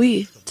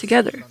 We,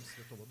 together.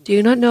 Do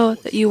you not know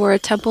that you are a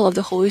temple of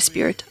the Holy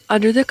Spirit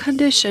under the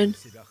condition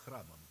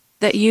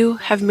that you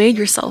have made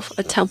yourself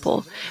a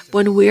temple?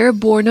 When we are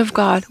born of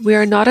God, we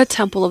are not a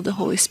temple of the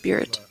Holy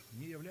Spirit.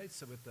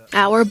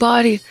 Our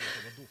body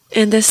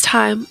in this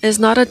time is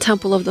not a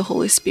temple of the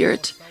Holy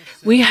Spirit.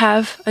 We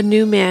have a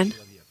new man,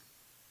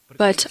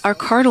 but our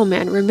carnal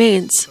man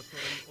remains.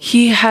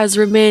 He has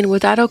remained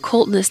with that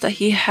occultness that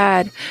he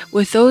had,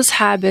 with those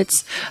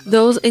habits,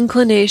 those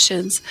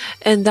inclinations,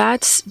 and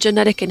that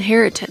genetic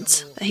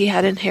inheritance that he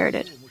had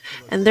inherited.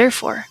 And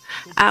therefore,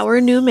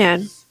 our new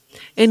man,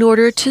 in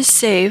order to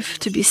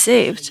be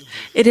saved,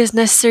 it is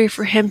necessary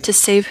for him to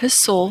save his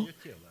soul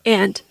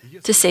and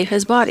to save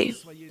his body.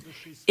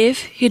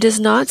 If he does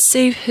not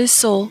save his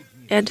soul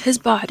and his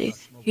body,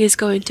 he is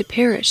going to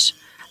perish.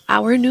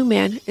 Our new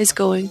man is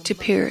going to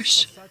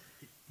perish.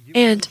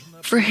 And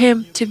for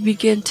him to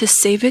begin to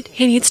save it,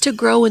 he needs to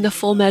grow in the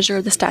full measure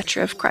of the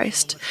stature of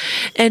Christ.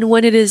 And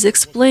when it is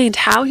explained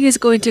how he is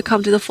going to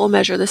come to the full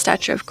measure of the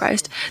stature of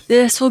Christ,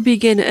 this will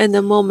begin in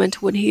the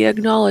moment when he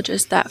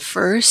acknowledges that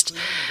first,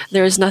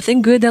 there is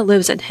nothing good that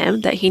lives in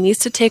him, that he needs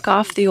to take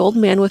off the old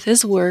man with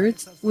his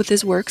words, with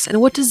his works. And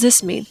what does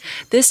this mean?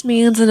 This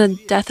means in the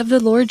death of the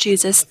Lord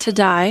Jesus to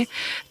die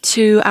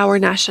to our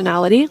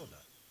nationality,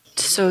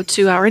 so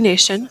to our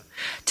nation,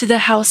 to the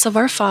house of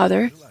our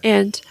Father,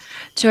 and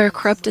to our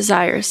corrupt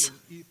desires.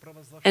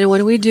 And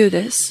when we do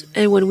this,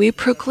 and when we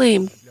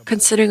proclaim,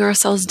 considering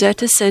ourselves dead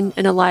to sin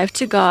and alive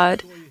to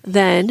God,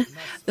 then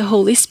the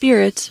Holy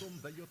Spirit,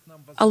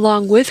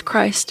 along with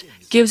Christ,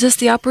 gives us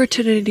the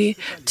opportunity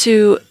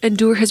to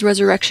endure his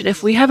resurrection.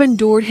 If we have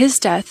endured his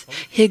death,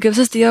 he gives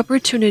us the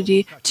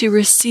opportunity to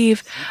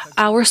receive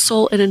our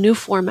soul in a new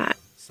format.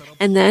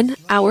 And then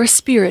our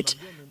spirit,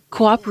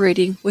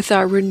 cooperating with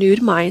our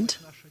renewed mind,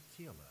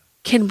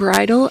 can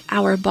bridle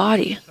our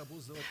body.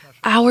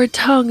 Our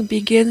tongue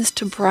begins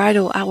to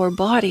bridle our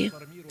body.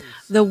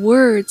 Our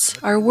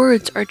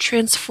words are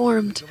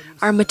transformed,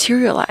 are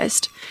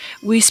materialized.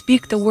 We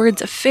speak the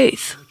words of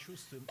faith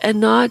and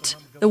not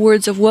the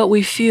words of what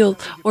we feel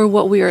or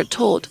what we are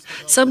told.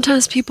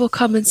 Sometimes people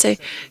come and say,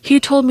 he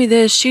told me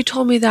this, she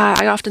told me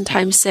that. I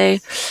oftentimes say,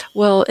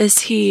 well, is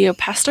he a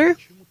pastor?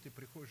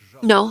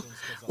 No.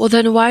 Well,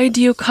 then why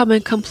do you come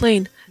and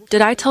complain?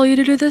 Did I tell you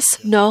to do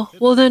this? No.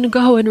 Well, then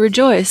go and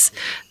rejoice.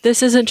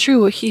 This isn't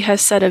true what he has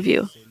said of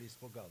you.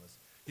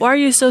 Why are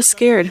you so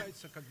scared?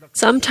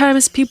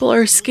 Sometimes people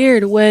are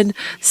scared when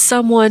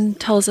someone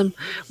tells them.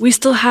 We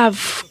still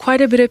have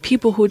quite a bit of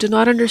people who do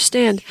not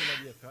understand.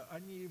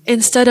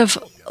 Instead of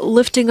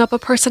lifting up a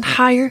person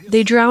higher,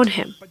 they drown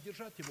him.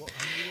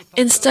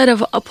 Instead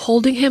of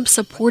upholding him,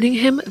 supporting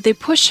him, they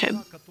push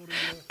him.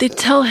 They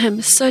tell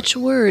him such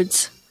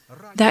words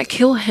that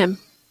kill him,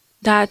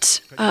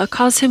 that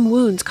cause him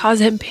wounds, cause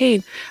him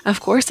pain.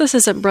 Of course, this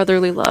isn't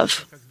brotherly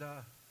love.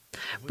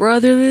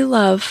 Brotherly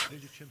love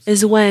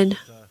is when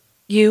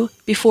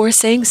before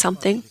saying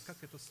something,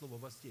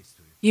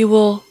 you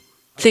will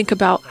think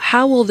about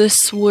how will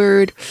this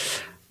word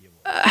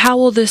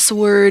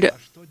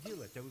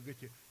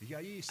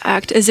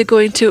act? Is it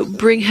going to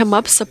bring him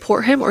up,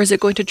 support him, or is it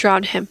going to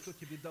drown him?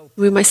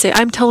 We might say,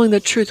 I'm telling the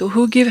truth. Well,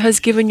 who has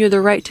given you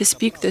the right to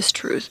speak this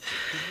truth?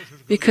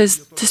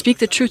 Because to speak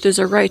the truth is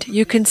a right.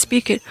 You can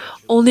speak it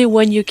only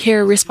when you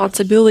carry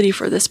responsibility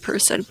for this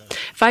person.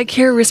 If I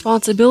carry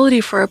responsibility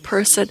for a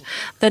person,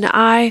 then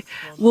I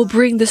will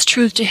bring this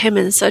truth to him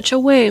in such a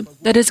way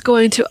that is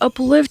going to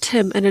uplift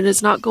him and it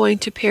is not going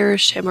to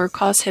perish him or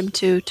cause him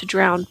to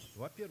drown.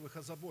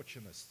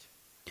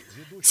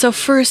 So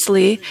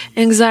firstly,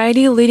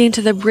 anxiety leading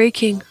to the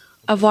breaking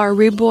of our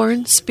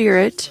reborn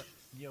spirit.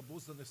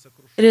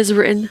 It is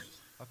written,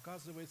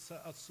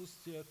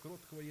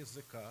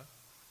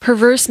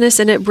 perverseness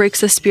in it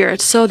breaks the spirit.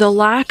 So the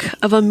lack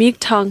of a meek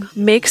tongue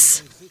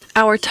makes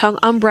our tongue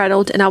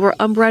unbridled, and our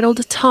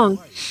unbridled tongue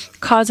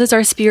causes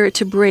our spirit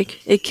to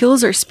break. It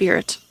kills our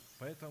spirit.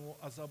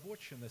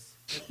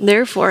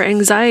 Therefore,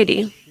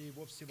 anxiety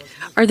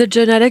are the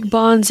genetic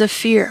bonds of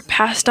fear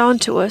passed on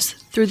to us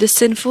through the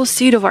sinful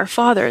seed of our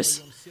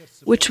fathers,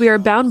 which we are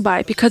bound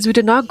by because we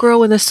did not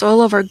grow in the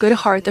soil of our good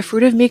heart the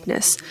fruit of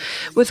meekness,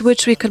 with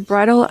which we could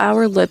bridle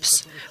our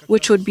lips,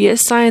 which would be a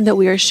sign that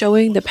we are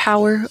showing the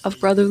power of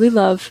brotherly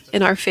love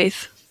in our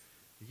faith.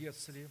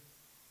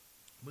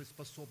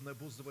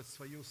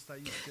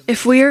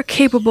 If we are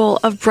capable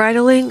of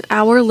bridling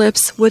our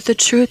lips with the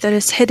truth that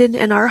is hidden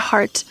in our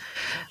heart,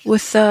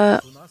 with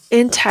the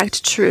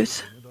intact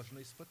truth,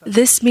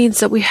 this means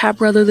that we have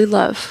brotherly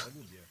love.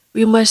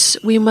 We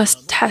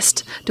must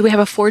test, do we have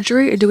a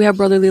forgery or do we have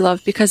brotherly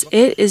love? Because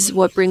it is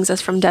what brings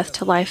us from death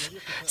to life.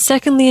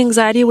 Secondly,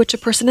 anxiety which a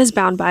person is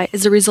bound by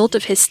is the result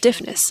of his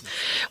stiffness,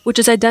 which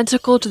is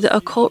identical to the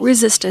occult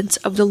resistance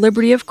of the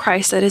liberty of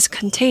Christ that is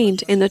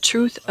contained in the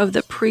truth of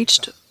the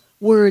preached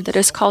word that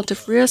is called to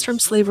free us from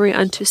slavery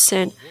unto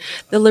sin.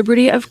 The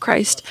liberty of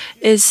Christ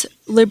is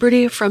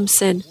liberty from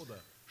sin.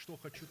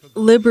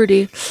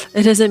 Liberty,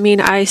 it doesn't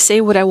mean I say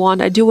what I want,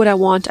 I do what I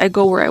want, I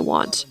go where I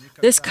want.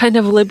 This kind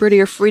of liberty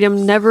or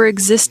freedom never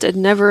existed,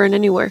 never and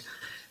anywhere.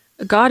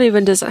 God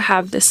even doesn't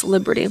have this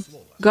liberty.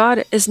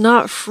 God is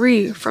not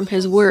free from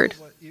His word.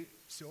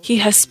 He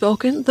has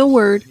spoken the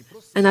word,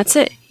 and that's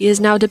it. He is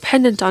now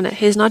dependent on it.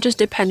 He is not just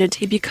dependent,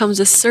 He becomes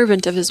a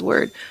servant of His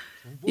word.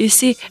 You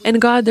see, in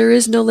God there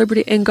is no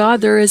liberty. In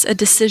God there is a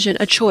decision,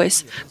 a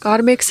choice.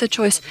 God makes a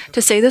choice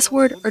to say this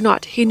word or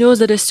not. He knows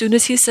that as soon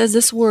as He says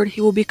this word,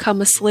 He will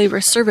become a slave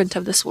or servant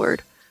of this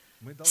word.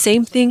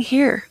 Same thing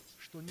here.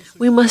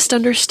 We must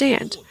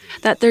understand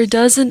that there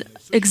doesn't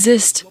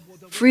exist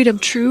freedom,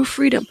 true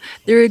freedom.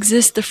 There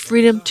exists the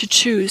freedom to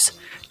choose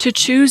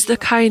the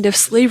kind of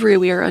slavery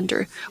we are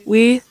under.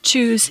 We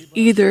choose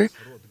either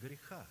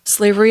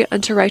slavery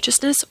unto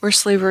righteousness or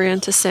slavery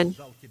unto sin.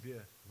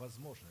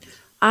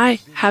 I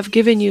have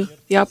given you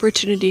the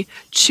opportunity,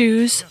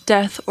 choose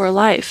death or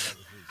life.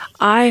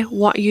 I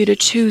want you to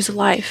choose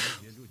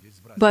life.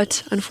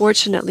 But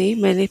unfortunately,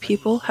 many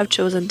people have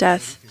chosen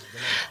death.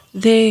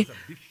 They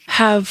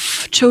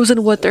have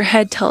chosen what their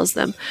head tells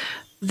them.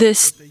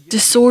 This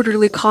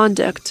disorderly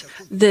conduct,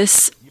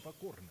 this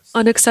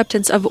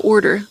unacceptance of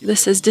order,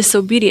 this is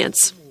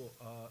disobedience.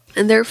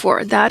 And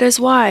therefore, that is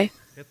why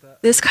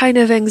this kind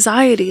of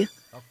anxiety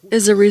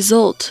is a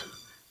result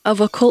of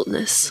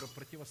occultness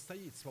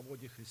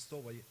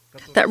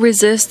that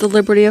resists the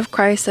liberty of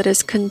Christ that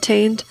is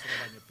contained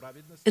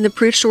in the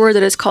preached word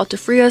that is called to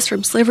free us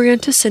from slavery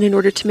unto sin in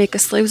order to make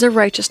us slaves of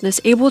righteousness,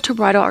 able to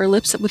bridle our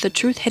lips with the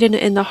truth hidden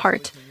in the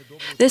heart.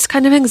 This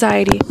kind of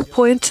anxiety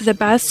points to the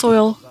bad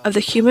soil of the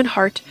human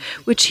heart,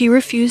 which He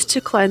refused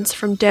to cleanse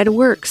from dead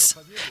works.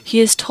 He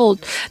is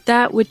told,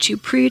 that which you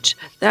preach,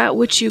 that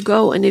which you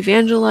go and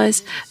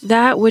evangelize,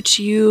 that which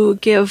you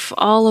give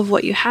all of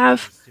what you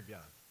have,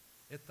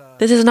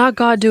 this is not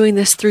God doing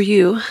this through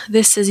you.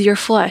 This is your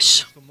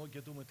flesh.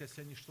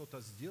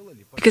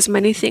 Because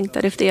many think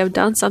that if they have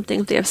done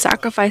something, if they have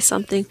sacrificed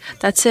something,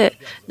 that's it.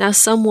 Now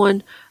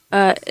someone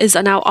is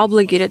now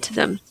obligated to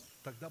them.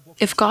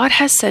 If God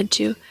has sent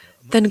you,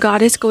 then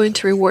God is going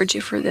to reward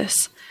you for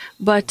this.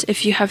 But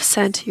if you have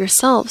sent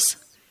yourselves,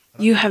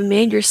 you have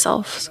made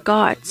yourselves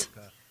gods.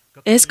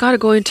 Is God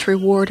going to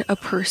reward a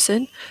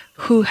person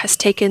who has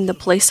taken the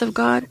place of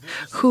God,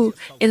 who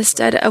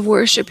instead of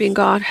worshiping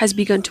God has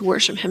begun to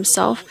worship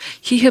himself?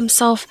 He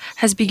himself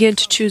has begun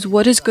to choose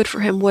what is good for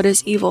him, what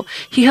is evil.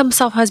 He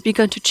himself has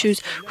begun to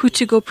choose who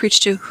to go preach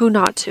to, who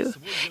not to.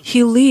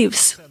 He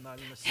leaves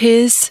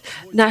his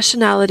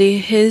nationality,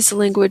 his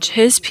language,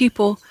 his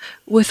people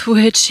with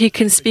which he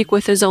can speak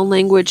with his own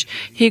language.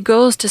 He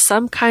goes to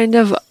some kind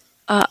of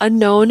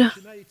unknown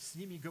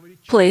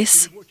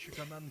place,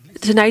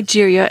 to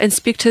Nigeria, and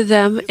speak to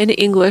them in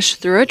English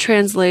through a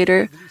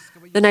translator.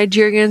 The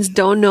Nigerians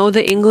don't know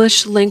the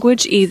English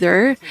language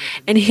either,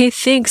 and he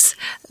thinks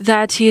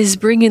that he is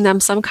bringing them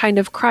some kind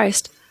of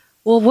Christ.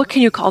 Well, what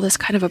can you call this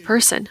kind of a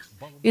person?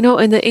 You know,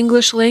 in the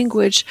English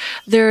language,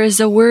 there is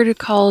a word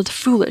called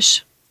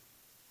foolish.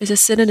 It's a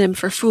synonym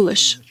for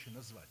foolish.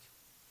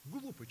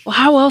 Well,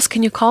 how else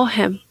can you call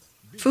him?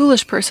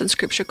 Foolish person,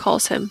 Scripture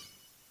calls him.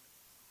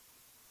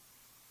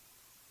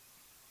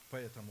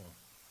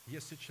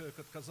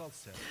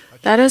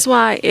 That is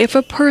why, if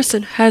a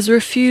person has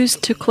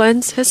refused to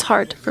cleanse his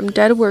heart from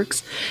dead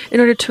works in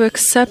order to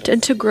accept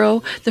and to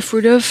grow the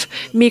fruit of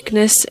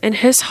meekness in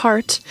his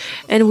heart,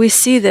 and we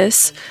see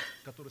this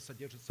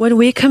when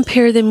we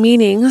compare the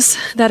meanings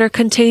that are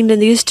contained in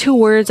these two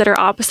words that are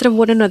opposite of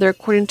one another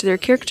according to their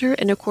character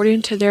and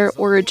according to their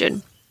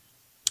origin.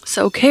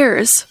 So,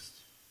 cares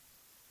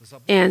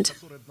and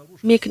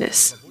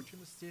meekness.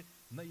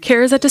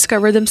 Cares that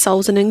discover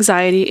themselves in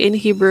anxiety in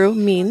Hebrew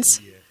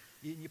means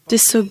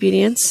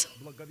disobedience,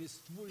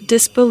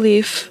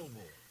 disbelief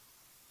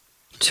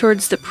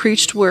towards the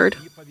preached word,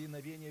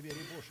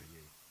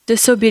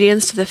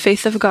 disobedience to the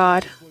faith of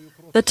God,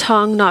 the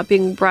tongue not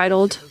being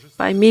bridled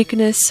by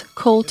meekness,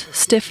 colt,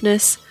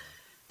 stiffness,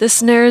 the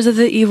snares of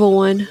the evil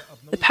one,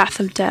 the path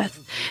of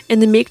death,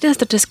 and the meekness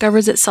that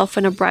discovers itself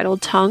in a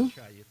bridled tongue,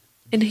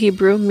 in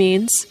Hebrew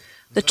means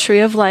the tree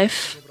of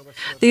life,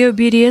 the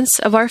obedience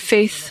of our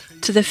faith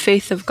to the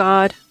faith of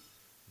God.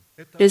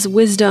 It is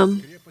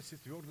wisdom,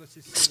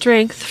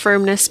 strength,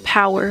 firmness,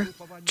 power,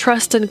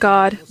 trust in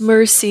God,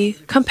 mercy,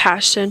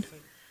 compassion,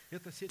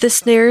 the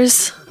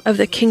snares of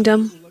the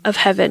kingdom of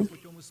heaven.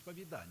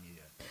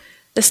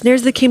 The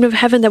snares of the kingdom of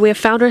heaven that we have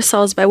found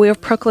ourselves by way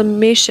of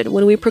proclamation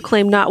when we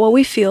proclaim not what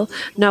we feel,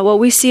 not what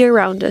we see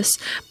around us,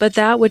 but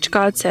that which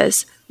God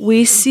says.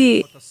 We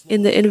see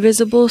in the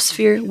invisible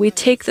sphere, we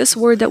take this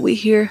word that we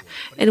hear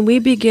and we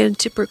begin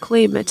to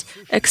proclaim it,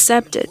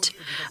 accept it.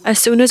 As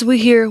soon as we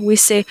hear, we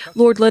say,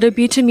 Lord, let it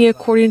be to me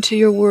according to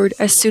your word.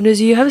 As soon as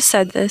you have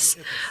said this,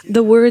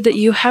 the word that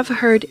you have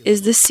heard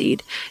is the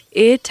seed.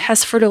 It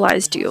has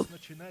fertilized you.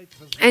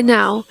 And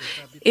now,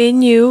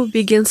 in you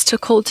begins to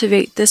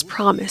cultivate this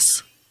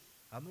promise.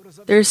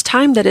 There's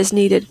time that is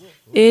needed.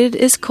 It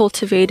is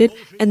cultivated,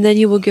 and then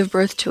you will give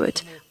birth to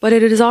it. But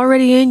it is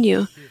already in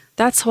you.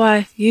 That's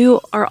why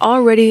you are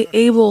already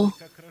able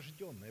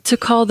to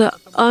call the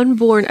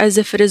unborn as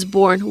if it is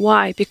born.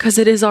 Why? Because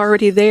it is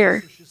already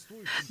there.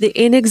 The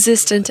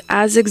inexistent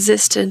as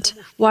existent.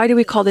 Why do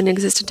we call the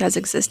inexistent as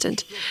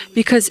existent?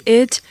 Because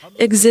it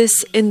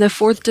exists in the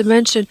fourth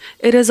dimension.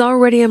 It is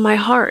already in my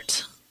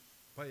heart.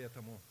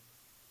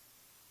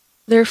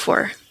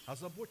 Therefore,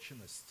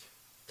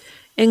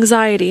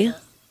 anxiety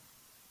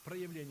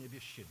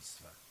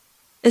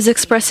is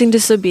expressing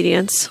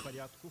disobedience.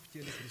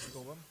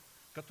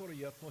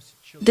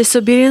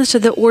 Disobedience to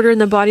the order in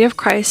the body of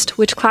Christ,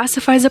 which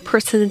classifies a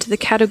person into the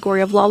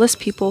category of lawless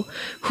people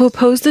who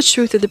oppose the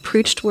truth of the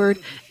preached word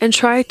and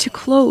try to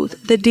clothe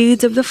the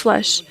deeds of the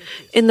flesh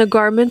in the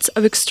garments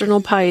of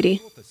external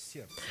piety.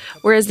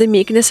 Whereas the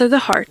meekness of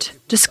the heart,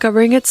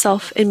 discovering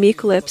itself in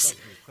meek lips,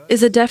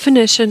 is a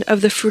definition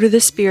of the fruit of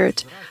the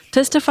Spirit,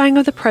 testifying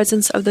of the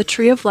presence of the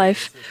tree of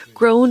life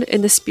grown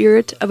in the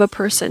spirit of a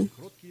person.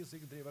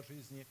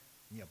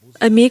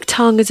 A meek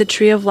tongue is a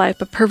tree of life,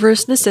 but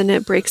perverseness in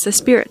it breaks the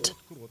spirit.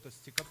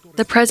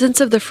 The presence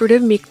of the fruit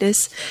of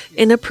meekness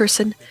in a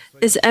person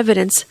is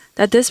evidence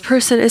that this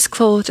person is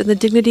clothed in the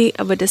dignity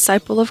of a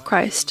disciple of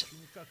Christ,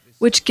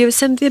 which gives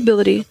him the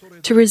ability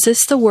to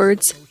resist the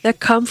words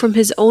that come from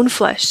his own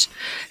flesh,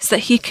 so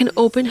that he can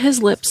open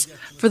his lips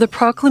for the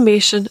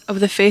proclamation of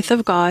the faith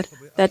of God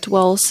that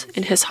dwells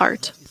in his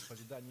heart.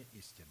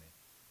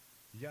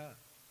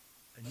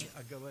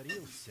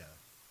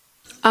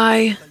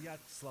 I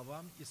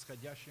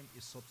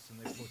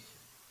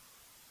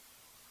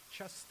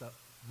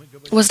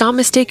was not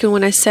mistaken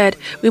when I said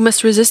we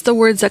must resist the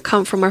words that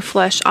come from our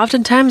flesh.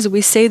 Oftentimes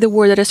we say the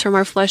word that is from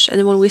our flesh, and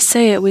then when we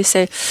say it, we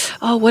say,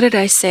 oh, what did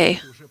I say?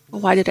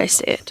 Why did I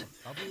say it?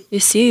 You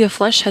see, your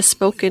flesh has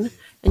spoken,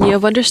 and you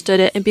have understood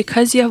it, and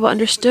because you have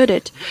understood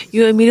it,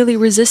 you immediately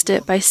resist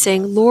it by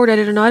saying, Lord, I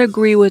do not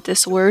agree with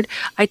this word,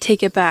 I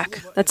take it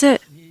back. That's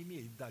it.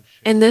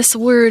 And this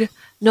word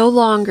no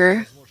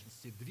longer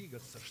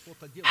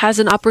has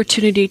an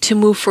opportunity to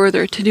move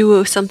further, to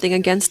do something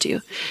against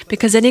you.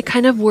 Because any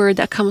kind of word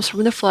that comes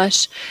from the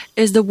flesh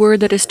is the word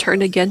that is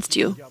turned against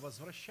you.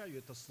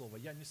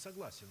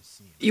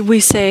 We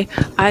say,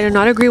 I do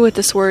not agree with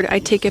this word, I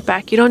take it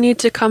back. You don't need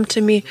to come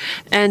to me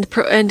and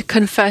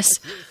confess.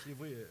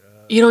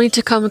 You don't need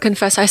to come and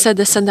confess, I said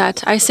this and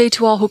that. I say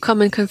to all who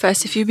come and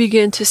confess, if you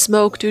begin to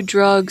smoke, do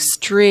drugs,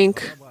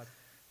 drink,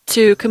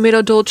 to commit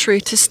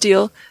adultery, to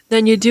steal,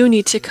 then you do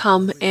need to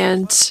come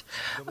and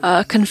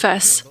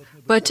confess.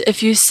 But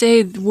if you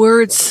say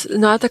words,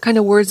 not the kind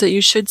of words that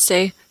you should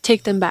say,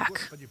 take them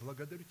back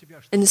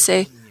and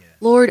say,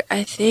 Lord,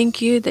 I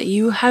thank you that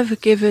you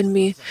have given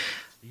me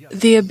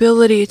the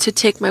ability to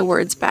take my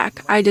words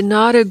back. I did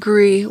not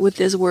agree with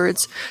these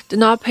words. Do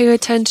not pay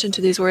attention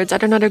to these words. I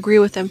do not agree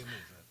with them.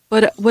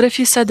 But what if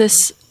you said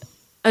this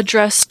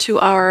addressed to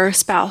our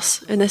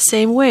spouse in the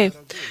same way?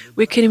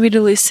 We can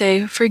immediately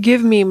say,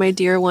 forgive me, my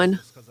dear one.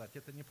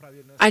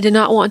 I did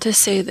not want to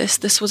say this.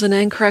 This was an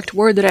incorrect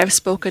word that I have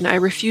spoken. I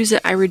refuse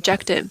it. I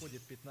reject it.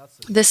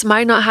 This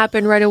might not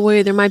happen right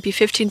away. There might be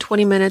 15,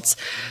 20 minutes.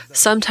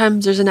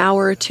 Sometimes there's an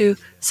hour or two.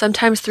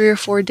 Sometimes 3 or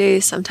 4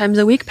 days. Sometimes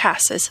a week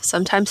passes.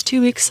 Sometimes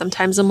 2 weeks.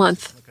 Sometimes a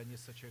month.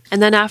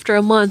 And then after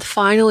a month,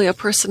 finally a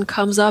person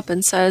comes up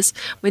and says,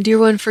 "My dear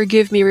one,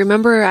 forgive me.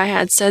 Remember I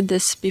had said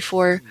this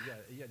before.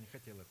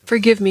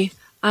 Forgive me.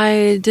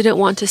 I didn't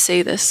want to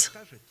say this."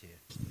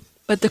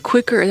 But the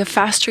quicker, the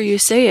faster you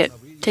say it,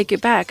 take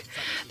it back,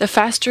 the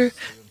faster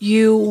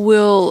you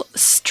will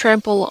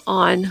trample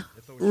on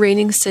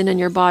reigning sin in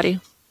your body.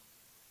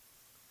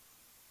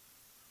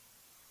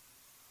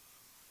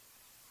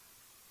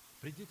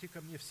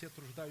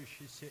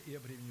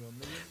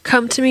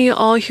 Come to me,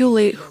 all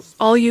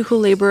you who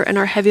labor and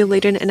are heavy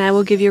laden, and I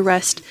will give you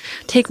rest.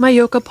 Take my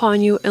yoke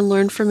upon you and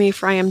learn from me,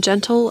 for I am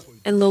gentle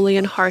and lowly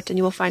in heart, and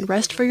you will find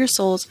rest for your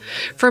souls.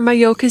 For my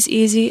yoke is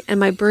easy and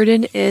my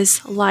burden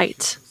is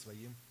light.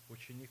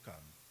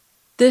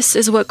 This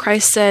is what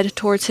Christ said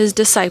towards his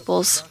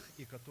disciples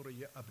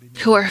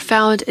who are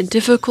found in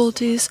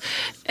difficulties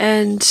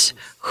and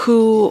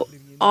who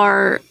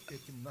are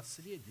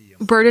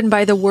burdened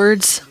by the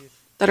words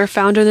that are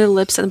found on their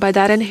lips and by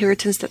that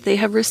inheritance that they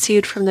have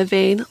received from the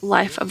vain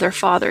life of their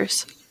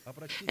fathers.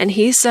 And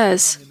he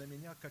says,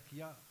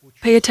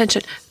 pay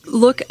attention.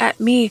 Look at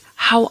me,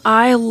 how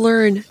I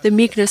learn the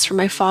meekness from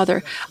my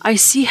Father. I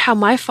see how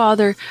my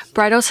Father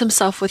bridles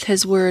himself with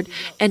his word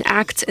and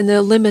acts in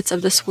the limits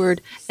of this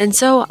word. And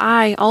so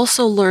I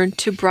also learn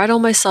to bridle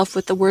myself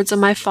with the words of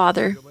my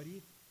Father,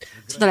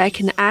 so that I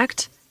can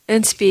act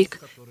and speak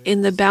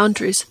in the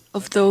boundaries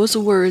of those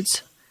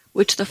words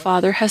which the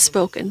Father has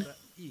spoken.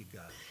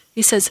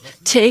 He says,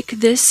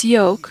 take this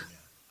yoke,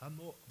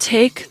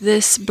 take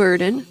this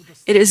burden.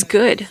 It is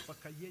good.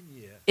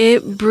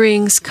 It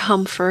brings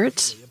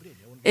comfort.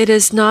 It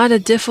is not a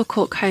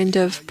difficult kind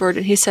of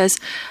burden. He says,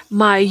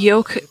 my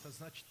yoke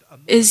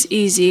is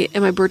easy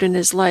and my burden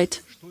is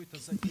light.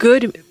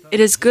 Good.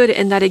 It is good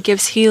in that it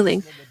gives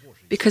healing,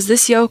 because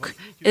this yoke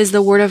is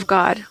the word of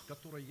God.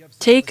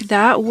 Take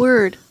that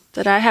word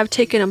that I have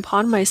taken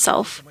upon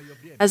myself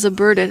as a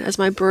burden, as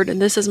my burden.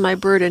 This is my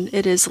burden.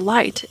 It is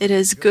light. It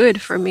is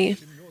good for me.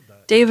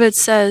 David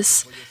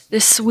says, it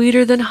is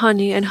sweeter than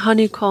honey, and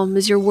honeycomb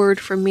is your word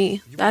for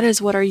me. That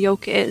is what our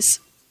yoke is.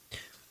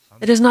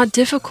 It is not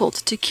difficult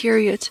to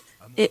carry it.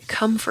 It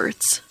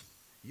comforts.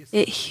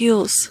 It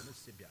heals.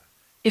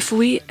 If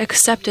we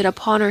accept it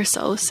upon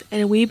ourselves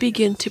and we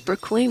begin to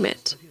proclaim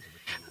it.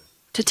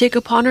 To take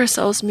upon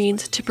ourselves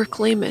means to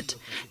proclaim it.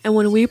 And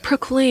when we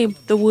proclaim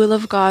the will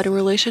of God in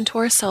relation to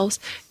ourselves,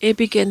 it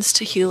begins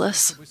to heal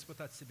us.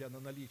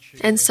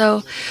 And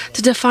so,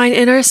 to define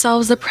in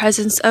ourselves the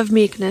presence of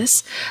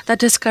meekness that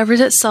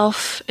discovers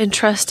itself in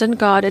trust in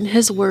God and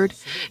His Word,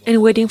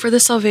 in waiting for the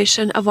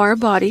salvation of our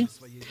body,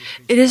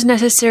 it is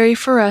necessary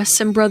for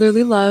us in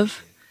brotherly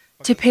love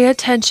to pay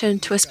attention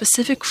to a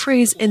specific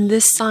phrase in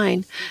this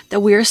sign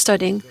that we are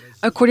studying,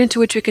 according to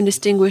which we can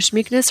distinguish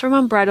meekness from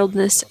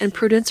unbridledness and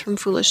prudence from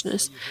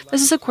foolishness.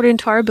 This is according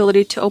to our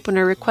ability to open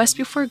our request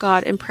before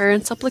God in prayer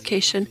and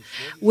supplication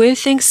with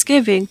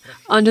thanksgiving,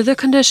 under the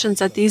conditions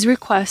that these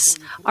requests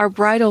are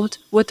bridled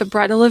with the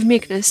bridle of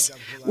meekness,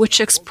 which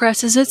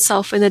expresses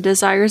itself in the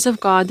desires of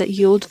God that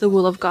yield the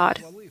will of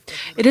God.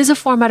 It is a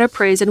format of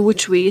praise in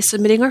which we,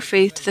 submitting our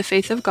faith to the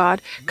faith of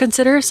God,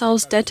 consider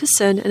ourselves dead to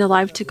sin and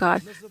alive to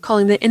God,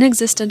 calling the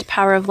inexistent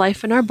power of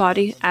life in our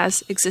body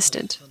as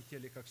existent.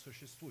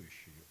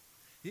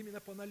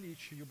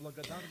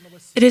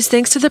 It is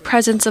thanks to the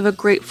presence of a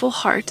grateful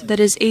heart that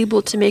is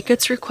able to make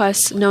its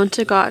requests known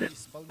to God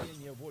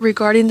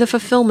regarding the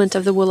fulfillment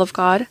of the will of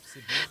God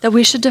that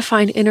we should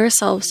define in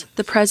ourselves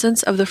the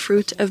presence of the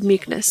fruit of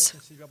meekness.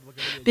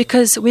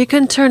 Because we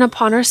can turn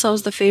upon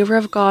ourselves the favor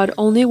of God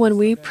only when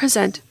we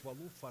present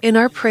in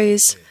our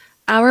praise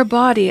our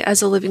body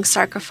as a living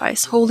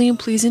sacrifice, holy and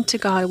pleasing to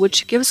God,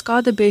 which gives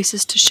God the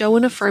basis to show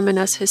and affirm in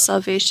us His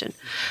salvation,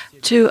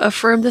 to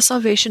affirm the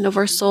salvation of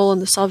our soul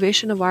and the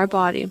salvation of our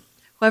body.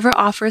 Whoever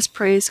offers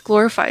praise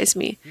glorifies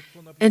me,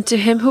 and to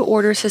him who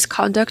orders his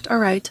conduct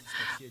aright,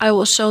 I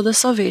will show the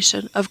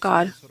salvation of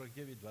God.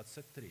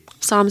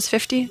 Psalms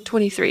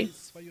 50:23.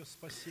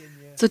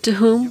 So to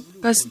whom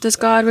does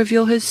God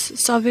reveal His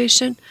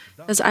salvation?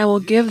 As I will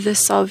give this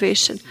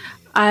salvation.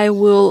 I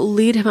will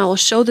lead him, I will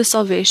show the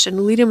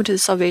salvation, lead him into the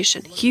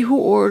salvation. He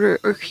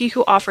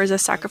who offers a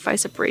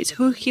sacrifice of praise,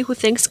 he who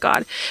thanks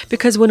God.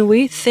 Because when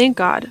we thank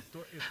God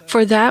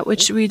for that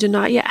which we do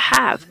not yet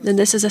have, then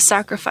this is a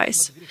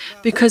sacrifice.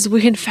 Because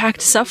we in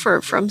fact suffer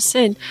from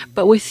sin,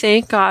 but we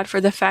thank God for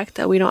the fact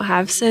that we don't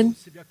have sin.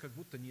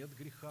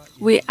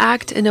 We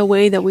act in a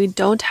way that we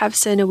don't have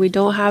sin and we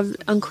don't have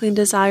unclean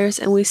desires,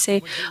 and we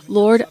say,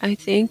 Lord, I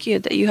thank you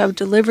that you have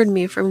delivered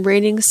me from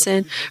reigning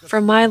sin,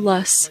 from my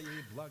lusts.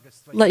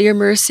 Let your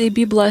mercy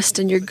be blessed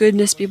and your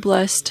goodness be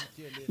blessed.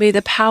 May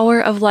the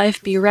power of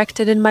life be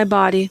erected in my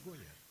body.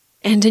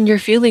 And in your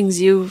feelings,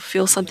 you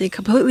feel something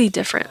completely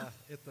different.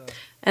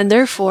 And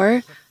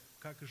therefore,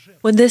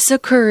 when this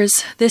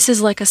occurs, this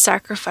is like a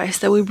sacrifice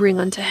that we bring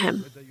unto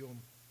Him.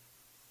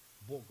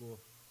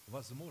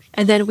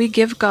 And then we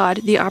give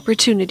God the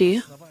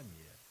opportunity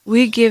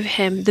we give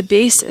Him the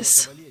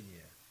basis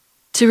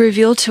to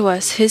reveal to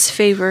us His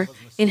favor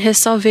in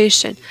His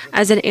salvation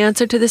as an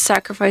answer to the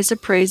sacrifice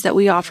of praise that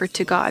we offer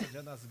to God.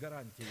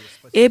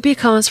 It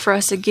becomes for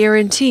us a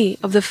guarantee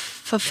of the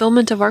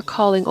fulfillment of our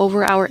calling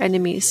over our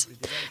enemies.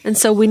 And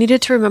so we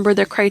needed to remember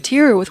the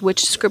criteria with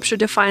which Scripture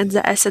defines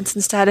the essence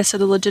and status of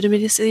the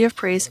legitimacy of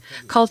praise,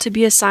 called to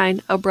be a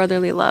sign of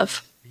brotherly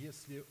love.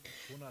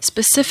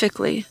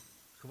 Specifically,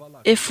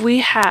 if we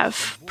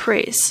have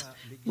praise,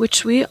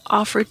 which we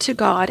offer to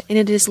God, and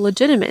it is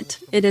legitimate,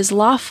 it is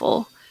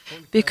lawful,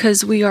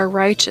 because we are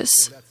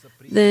righteous,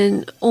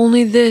 then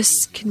only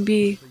this can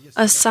be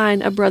a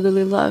sign of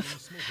brotherly love.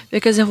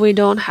 Because if we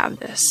don't have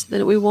this,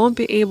 then we won't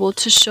be able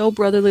to show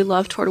brotherly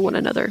love toward one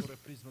another.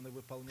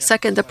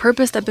 Second, the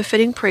purpose that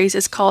befitting praise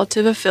is called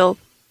to fulfill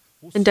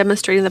in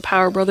demonstrating the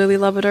power of brotherly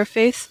love in our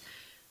faith,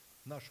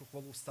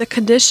 the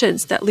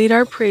conditions that lead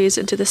our praise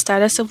into the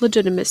status of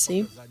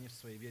legitimacy,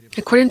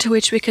 according to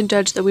which we can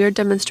judge that we are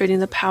demonstrating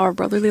the power of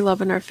brotherly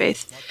love in our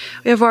faith.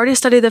 We have already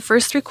studied the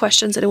first three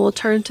questions, and we'll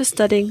turn to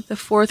studying the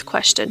fourth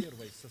question,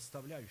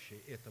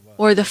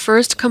 or the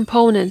first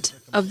component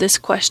of this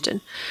question.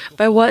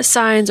 By what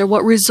signs or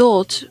what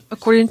result,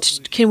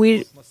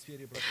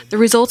 the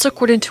results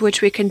according to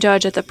which we can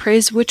judge that the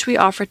praise which we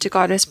offer to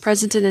God is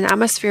present in an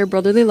atmosphere of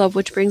brotherly love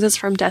which brings us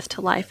from death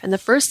to life. And the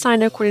first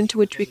sign according to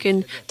which we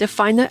can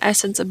define the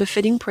essence of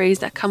befitting praise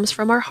that comes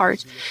from our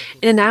heart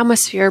in an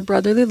atmosphere of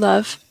brotherly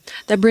love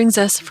that brings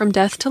us from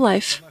death to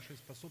life.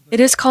 It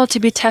is called to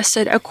be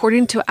tested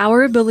according to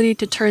our ability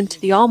to turn to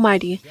the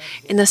Almighty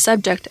in the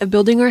subject of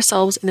building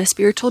ourselves in a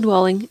spiritual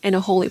dwelling in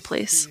a holy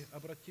place.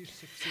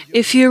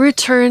 If you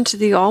return to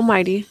the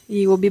Almighty,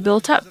 you will be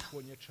built up.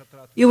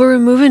 You will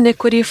remove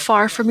iniquity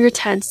far from your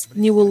tents,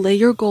 and you will lay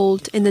your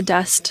gold in the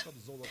dust,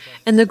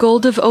 and the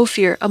gold of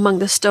Ophir among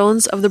the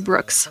stones of the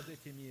brooks.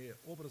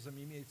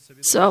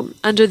 So,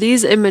 under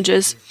these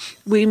images,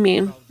 we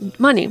mean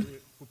money.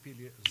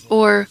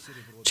 Or,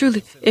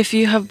 truly, if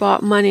you have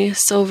bought money,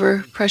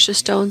 silver, precious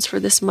stones for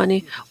this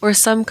money, or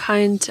some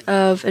kind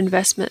of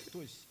investment,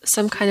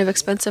 some kind of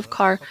expensive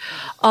car,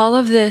 all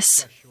of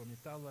this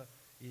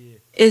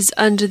is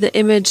under the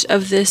image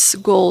of this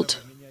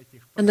gold.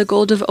 And the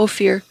gold of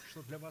Ophir,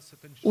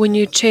 when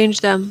you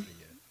change them,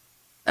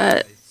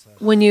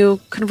 when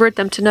you convert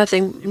them to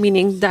nothing,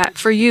 meaning that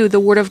for you, the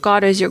Word of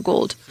God is your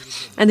gold,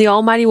 and the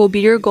Almighty will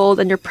be your gold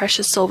and your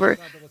precious silver.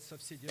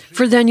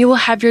 For then you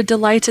will have your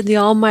delight in the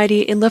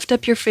Almighty and lift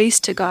up your face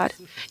to God.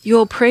 You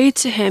will pray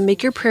to Him,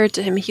 make your prayer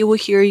to Him, He will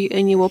hear you,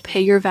 and you will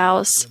pay your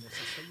vows.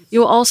 You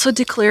will also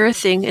declare a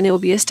thing, and it will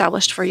be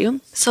established for you,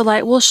 so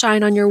light will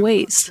shine on your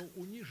ways.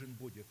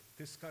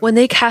 When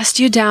they cast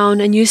you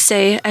down and you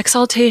say,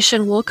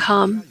 exaltation will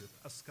come,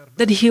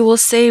 that He will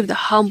save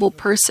the humble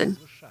person.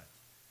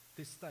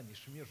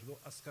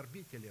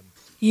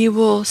 You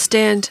will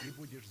stand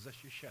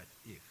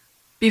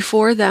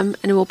before them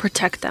and will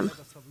protect them.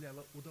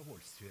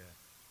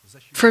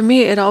 For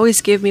me, it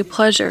always gave me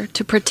pleasure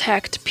to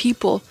protect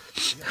people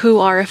who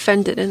are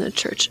offended in the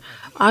church.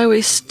 I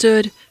always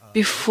stood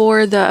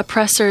before the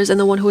oppressors and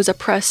the one who was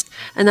oppressed.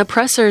 And the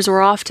oppressors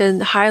were often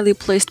highly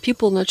placed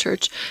people in the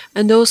church.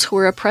 And those who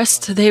were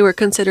oppressed, they were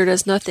considered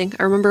as nothing.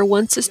 I remember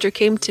one sister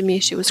came to me.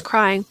 She was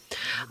crying.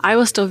 I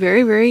was still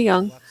very, very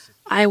young.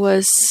 I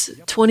was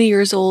 20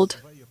 years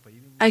old.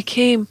 I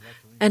came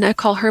and I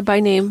call her by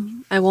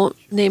name. I won't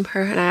name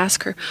her. And I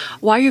ask her,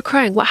 why are you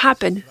crying? What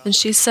happened? And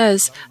she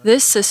says,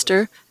 this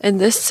sister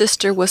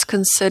was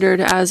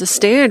considered as a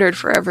standard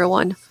for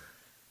everyone.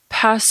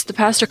 The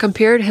pastor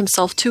compared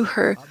himself to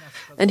her,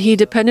 and he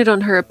depended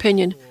on her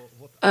opinion.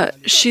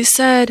 She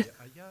said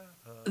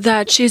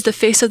that she's the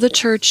face of the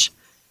church,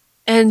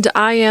 and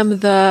I am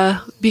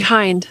the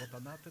behind.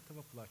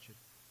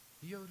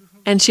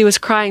 And she was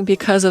crying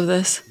because of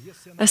this.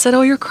 I said,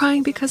 oh, you're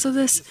crying because of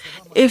this?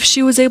 If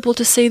she was able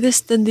to say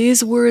this, then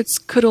these words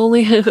could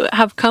only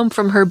have come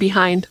from her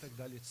behind.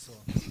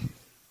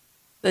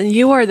 Then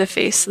you are the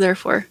face,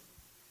 therefore.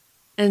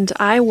 And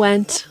I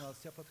went.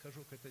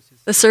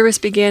 The service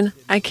began.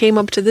 I came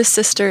up to this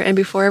sister, and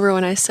before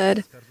everyone I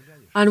said,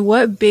 on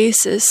what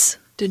basis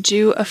did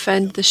you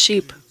offend the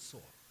sheep?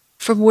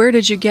 From where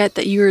did you get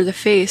that you are the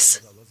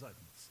face?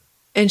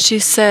 And she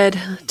said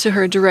to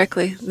her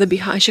directly, the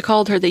behind. She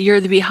called her that you're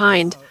the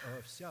behind.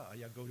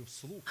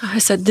 I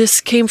said,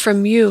 this came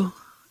from you.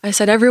 I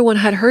said, everyone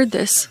had heard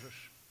this.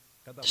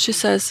 She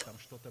said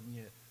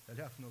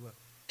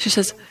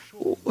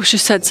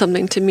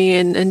something to me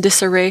in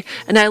disarray,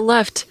 and I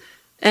left.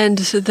 And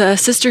the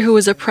sister who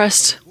was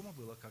oppressed,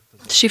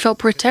 she felt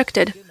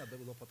protected.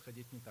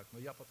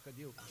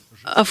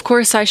 Of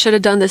course, I should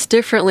have done this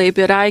differently,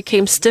 but I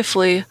came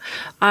stiffly.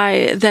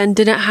 I then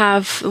didn't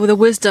have the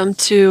wisdom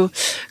to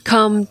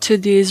come to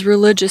these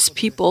religious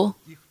people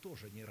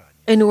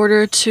in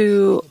order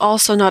to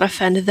also not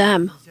offend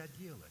them,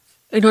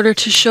 in order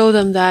to show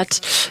them that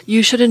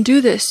you shouldn't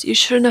do this, you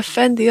shouldn't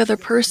offend the other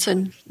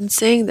person in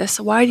saying this.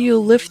 Why do you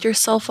lift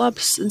yourself up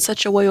in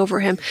such a way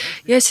over him?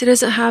 Yes, he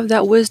doesn't have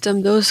that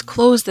wisdom, those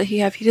clothes that he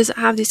doesn't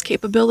have these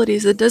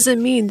capabilities. It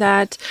doesn't mean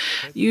that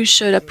you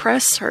should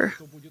oppress her.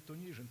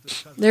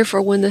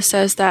 Therefore, when this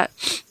says that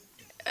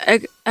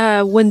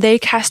when they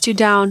cast you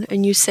down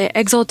and you say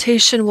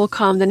exaltation will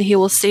come, then he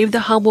will save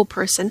the humble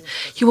person.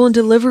 He will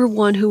deliver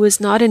one who is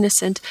not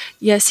innocent.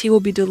 Yes, he will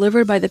be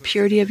delivered by the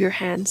purity of your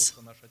hands.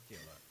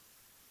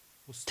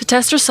 To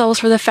test ourselves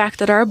for the fact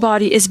that our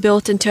body is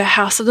built into a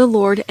house of the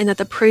Lord and that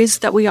the praise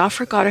that we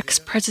offer God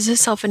expresses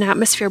itself in an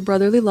atmosphere of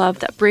brotherly love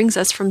that brings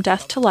us from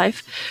death to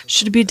life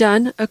should be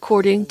done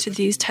according to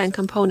these 10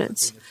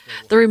 components.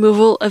 The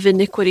removal of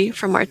iniquity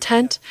from our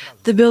tent,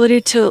 the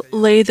ability to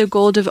lay the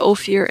gold of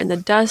Ophir in the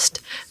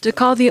dust, to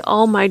call the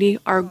Almighty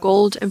our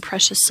gold and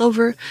precious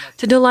silver,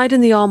 to delight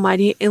in the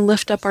Almighty and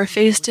lift up our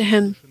face to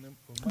Him,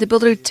 the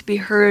ability to be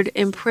heard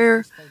in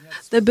prayer,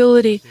 the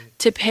ability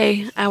to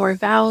pay our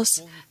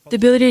vows, the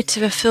ability to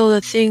fulfill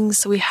the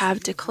things we have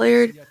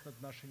declared.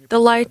 The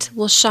light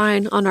will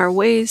shine on our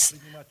ways,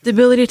 the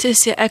ability to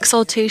see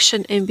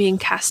exaltation in being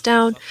cast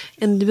down,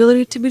 and the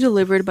ability to be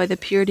delivered by the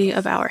purity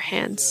of our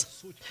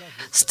hands.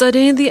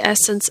 Studying the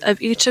essence of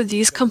each of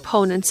these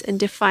components and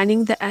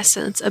defining the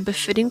essence of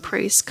befitting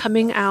praise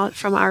coming out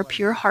from our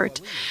pure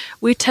heart,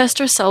 we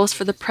test ourselves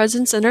for the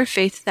presence in our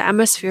faith, the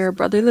atmosphere of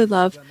brotherly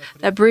love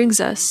that brings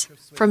us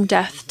from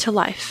death to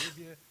life.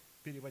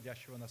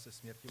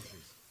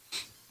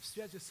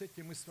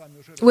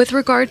 With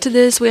regard to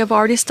this, we have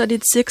already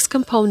studied 6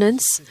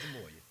 components,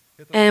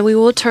 and we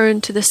will turn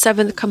to the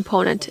 7th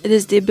component. It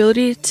is the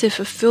ability to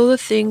fulfill the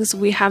things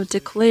we have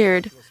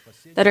declared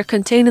that are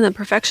contained in the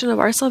perfection of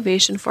our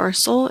salvation for our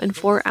soul and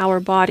for our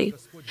body.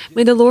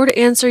 May the Lord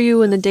answer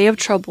you in the day of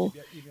trouble.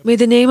 May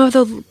the name of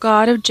the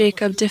God of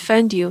Jacob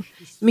defend you.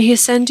 May He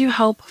send you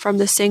help from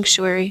the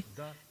sanctuary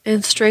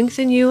and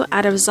strengthen you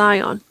out of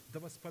Zion.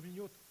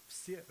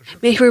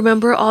 May He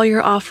remember all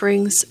your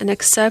offerings and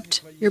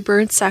accept your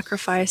burnt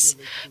sacrifice.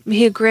 May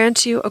He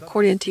grant you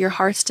according to your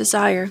heart's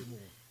desire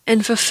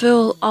and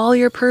fulfill all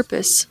your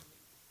purpose.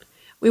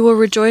 We will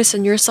rejoice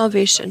in your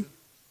salvation.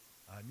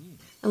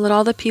 And let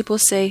all the people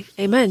say,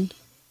 Amen.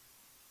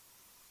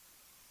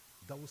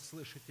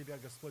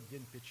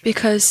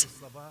 Because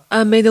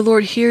may the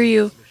Lord hear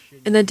you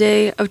in the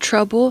day of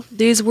trouble.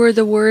 These were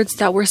the words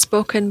that were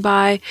spoken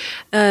by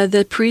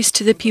the priest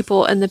to the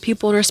people, and the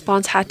people in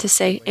response had to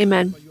say,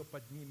 Amen.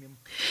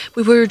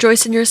 We will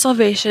rejoice in your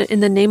salvation. In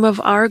the name of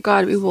our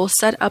God, we will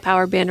set up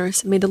our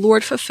banners. May the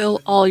Lord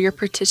fulfill all your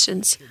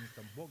petitions.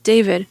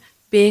 David,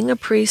 being a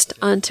priest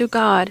unto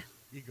God,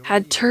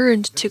 had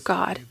turned to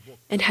God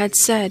and had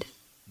said,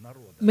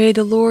 May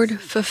the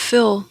Lord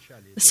fulfill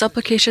the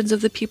supplications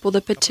of the people, the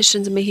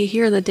petitions. May He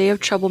hear in the day of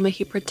trouble. May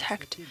He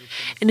protect.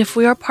 And if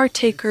we are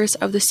partakers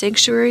of the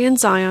sanctuary in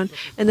Zion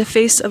in the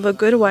face of a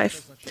good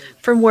wife,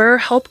 from where our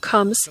help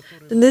comes,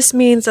 then this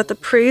means that the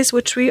praise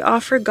which we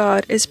offer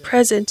God is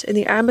present in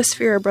the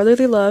atmosphere of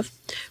brotherly love,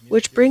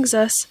 which brings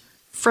us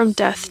from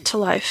death to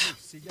life.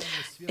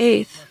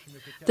 8th,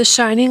 the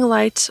shining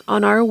light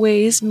on our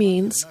ways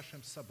means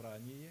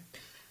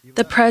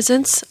the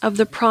presence of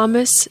the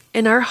promise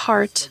in our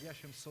heart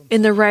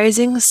in the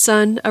rising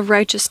sun of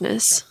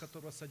righteousness,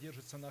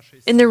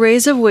 in the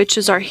rays of which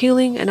is our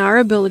healing and our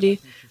ability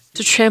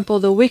to trample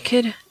the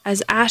wicked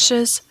as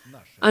ashes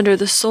under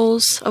the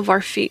soles of our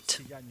feet.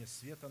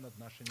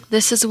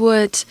 This is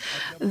what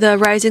the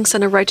rising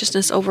sun of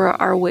righteousness over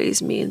our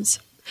ways means.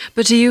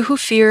 But to you who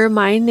fear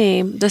my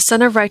name, the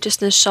Son of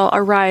Righteousness shall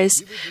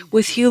arise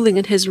with healing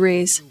in His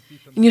rays.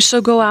 And you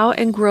shall go out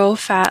and grow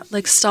fat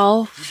like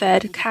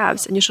stall-fed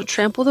calves, and you shall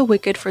trample the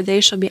wicked, for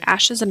they shall be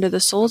ashes under the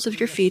soles of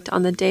your feet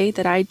on the day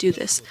that I do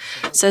this,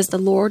 says the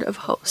Lord of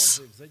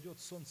hosts.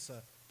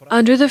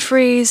 Under the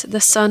phrase,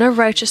 the Son of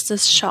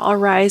Righteousness shall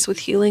arise with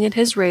healing in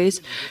His rays,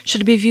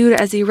 should be viewed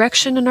as the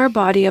erection in our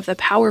body of the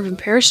power of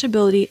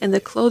imperishability and the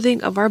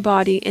clothing of our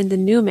body in the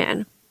new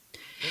man.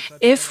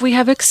 If we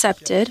have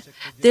accepted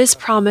this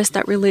promise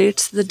that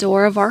relates to the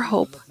door of our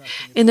hope,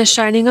 in the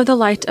shining of the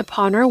light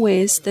upon our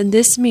ways, then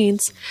this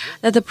means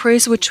that the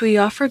praise which we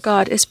offer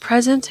God is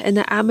present in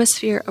the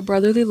atmosphere of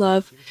brotherly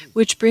love,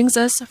 which brings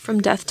us from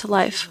death to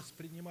life.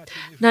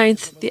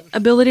 9th, the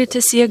ability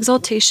to see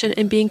exaltation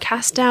in being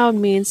cast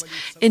down means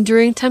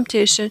enduring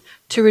temptation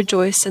to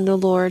rejoice in the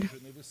Lord.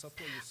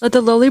 Let the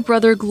lowly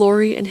brother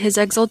glory in his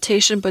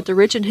exaltation, but the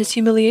rich in his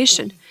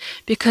humiliation,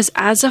 because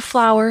as a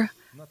flower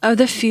of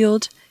the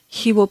field,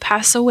 he will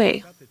pass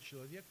away.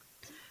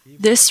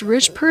 This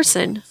rich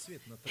person,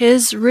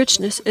 his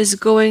richness is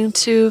going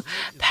to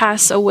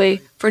pass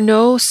away, for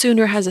no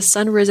sooner has the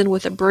sun risen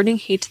with a burning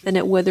heat than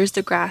it withers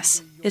the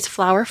grass. Its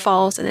flower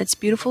falls, and its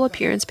beautiful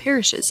appearance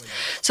perishes.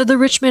 So the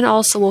rich man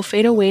also will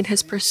fade away in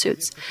his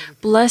pursuits.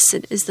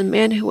 Blessed is the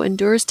man who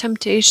endures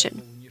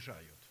temptation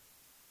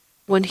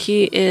when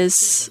he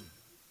is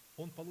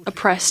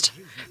oppressed.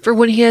 For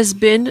when he has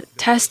been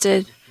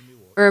tested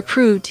or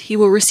approved, he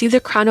will receive the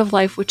crown of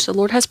life which the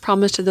Lord has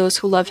promised to those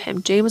who love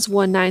Him. James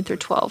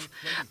 1:9-12.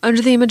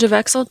 Under the image of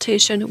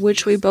exaltation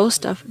which we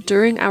boast of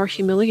during our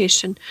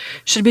humiliation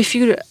should be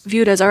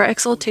viewed as our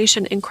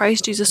exaltation in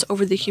Christ Jesus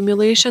over the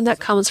humiliation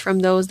that comes from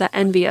those that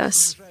envy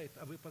us.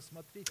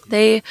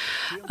 They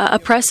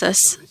oppress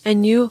us,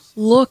 and you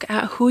look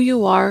at who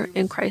you are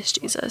in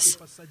Christ Jesus.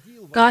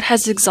 God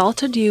has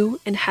exalted you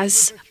and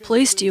has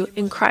placed you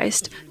in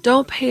Christ.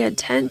 Don't pay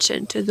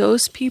attention to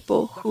those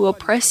people who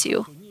oppress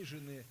you.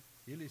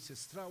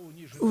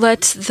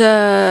 Let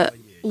the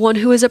one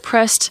who is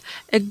oppressed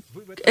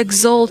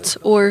exult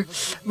or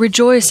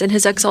rejoice in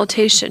his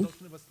exaltation.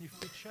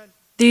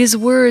 These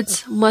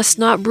words must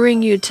not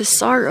bring you to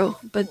sorrow,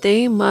 but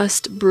they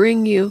must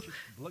bring you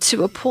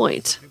to a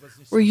point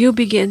where you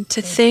begin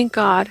to thank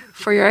God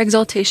for your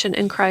exaltation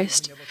in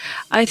Christ.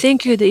 I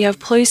thank you that you have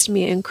placed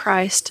me in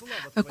Christ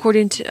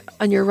according to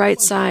on your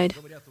right side.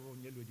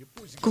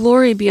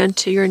 Glory be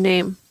unto your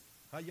name.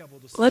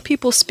 Let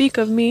people speak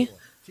of me,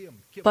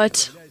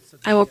 but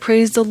I will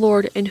praise the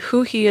Lord in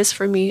who He is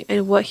for me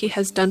and what He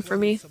has done for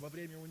me.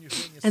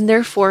 And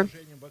therefore,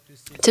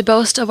 to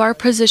boast of our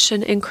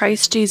position in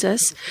Christ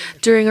Jesus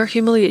during our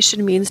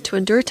humiliation means to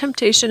endure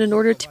temptation in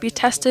order to be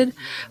tested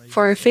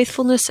for our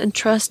faithfulness and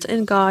trust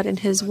in God and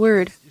His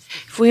Word.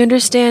 If we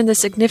understand the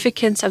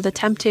significance of the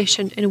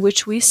temptation in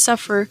which we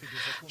suffer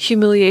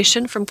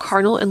humiliation from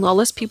carnal and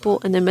lawless people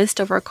in the midst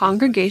of our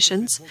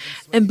congregations,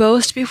 and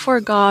boast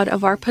before God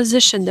of our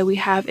position that we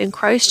have in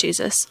Christ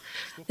Jesus,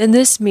 then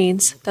this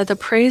means that the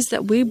praise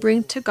that we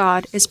bring to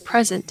God is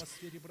present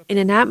in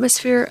an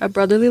atmosphere of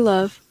brotherly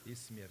love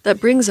that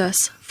brings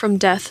us from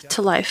death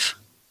to life.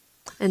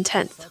 And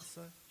 10th,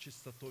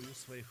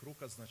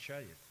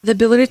 the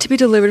ability to be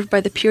delivered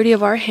by the purity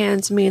of our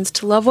hands means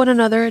to love one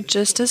another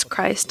just as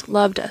Christ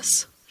loved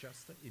us.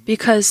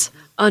 Because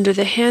under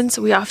the hands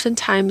we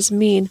oftentimes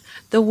mean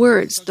the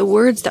words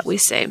that we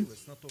say.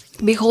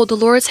 Behold, the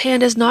Lord's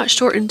hand is not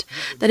shortened,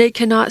 that it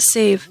cannot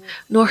save,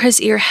 nor his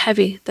ear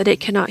heavy, that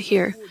it cannot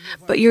hear.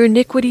 But your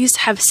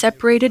iniquities have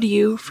separated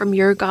you from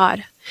your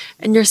God,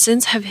 and your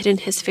sins have hidden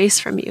his face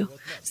from you,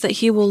 so that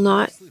he will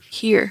not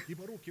hear.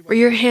 For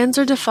your hands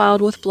are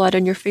defiled with blood,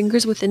 and your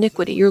fingers with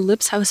iniquity. Your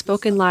lips have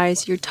spoken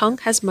lies, your tongue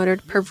has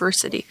muttered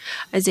perversity.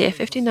 Isaiah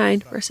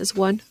 59, verses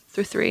 1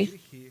 through 3.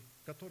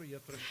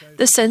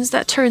 The sins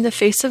that turn the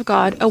face of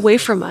God away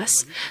from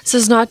us, so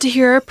as not to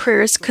hear our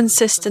prayers,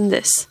 consist in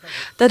this,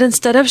 that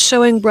instead of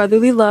showing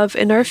brotherly love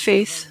in our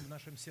faith,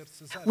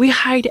 we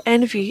hide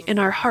envy in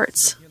our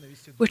hearts,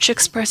 which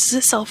expresses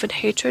itself in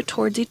hatred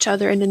towards each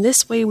other, and in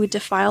this way we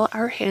defile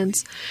our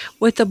hands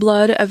with the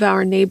blood of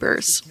our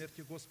neighbors.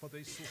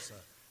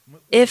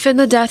 If in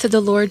the death of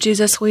the Lord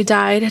Jesus we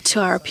died to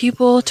our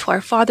people, to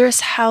our Father's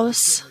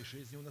house,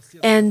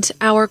 and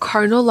our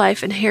carnal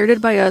life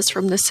inherited by us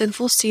from the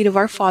sinful seed of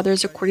our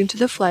fathers according to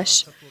the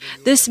flesh,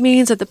 this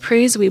means that the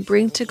praise we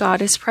bring to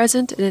God is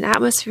present in an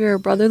atmosphere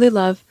of brotherly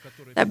love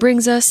that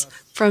brings us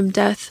from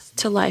death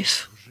to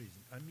life.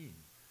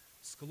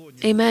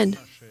 Amen.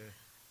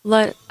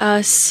 Let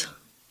us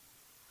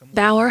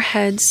bow our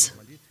heads,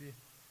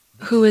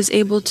 who is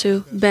able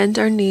to bend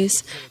our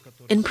knees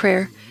in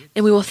prayer,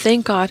 and we will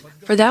thank God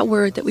for that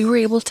word that we were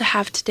able to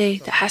have today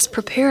that has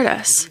prepared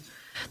us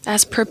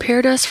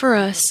for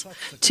us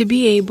to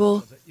be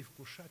able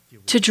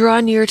to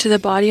draw near to the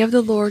body of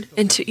the Lord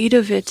and to eat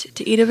of it,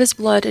 to eat of His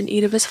blood and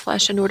eat of His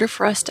flesh in order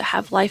for us to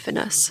have life in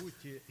us.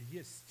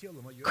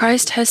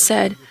 Christ has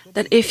said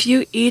that if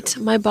you eat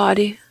my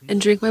body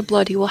and drink my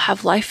blood, you will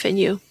have life in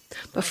you.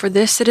 But for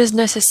this it is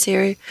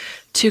necessary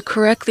to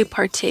correctly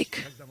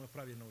partake.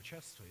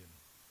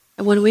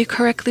 And when we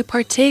correctly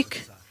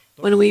partake,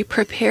 when we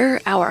prepare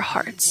our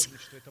hearts,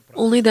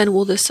 only then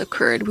will this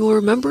occur. We will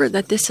remember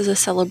that this is a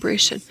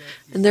celebration,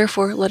 and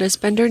therefore let us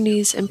bend our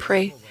knees and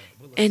pray.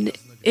 And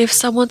if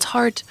someone's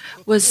heart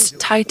was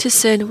tied to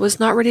sin, was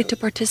not ready to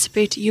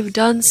participate, you've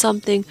done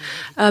something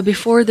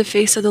before the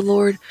face of the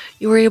Lord,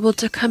 you were able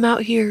to come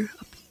out here,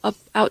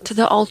 out to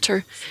the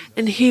altar,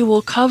 and He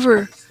will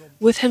cover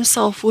with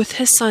Himself, with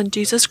His Son,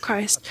 Jesus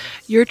Christ,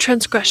 your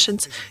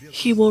transgressions.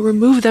 He will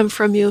remove them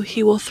from you.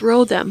 He will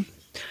throw them.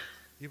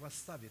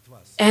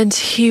 And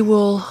He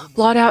will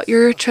blot out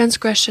your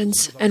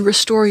transgressions and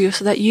restore you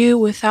so that you,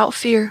 without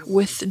fear,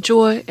 with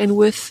joy, and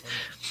with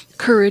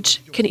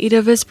courage, can eat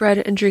of His bread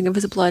and drink of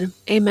His blood.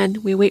 Amen.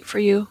 We wait for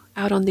you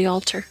out on the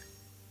altar.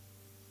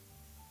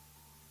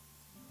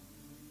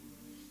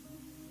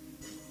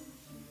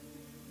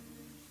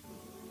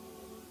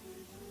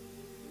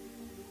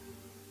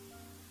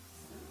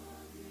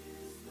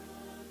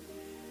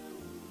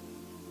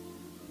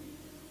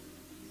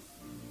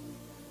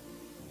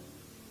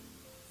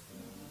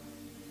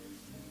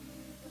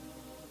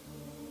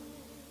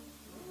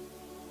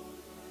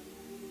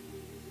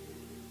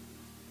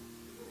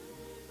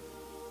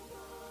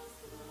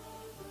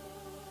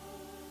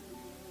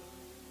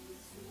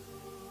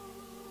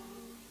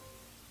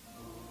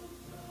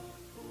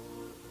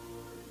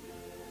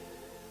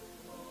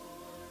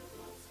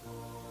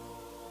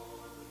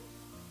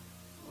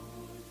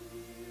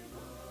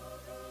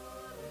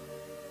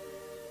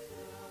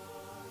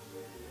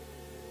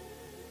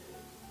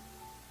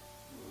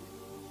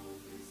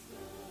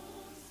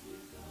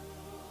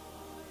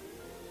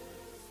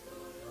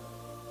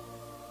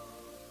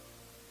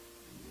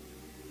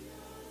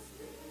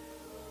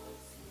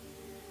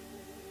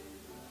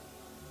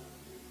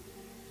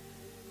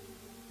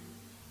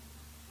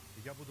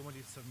 Я буду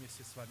молиться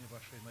вместе с вами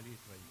вашей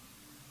молитвой.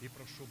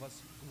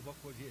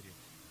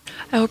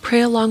 I will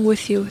pray along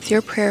with you with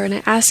your prayer, and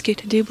I ask you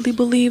to deeply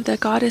believe that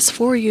God is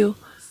for you.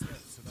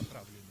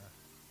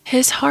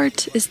 His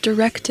heart is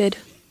directed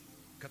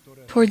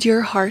toward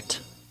your heart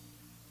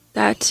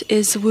that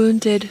is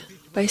wounded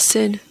by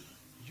sin.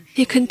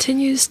 He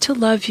continues to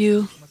love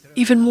you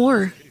even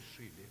more,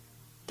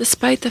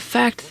 despite the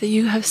fact that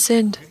you have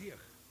sinned.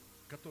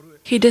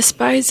 He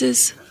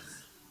despises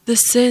the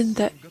sin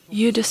that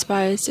you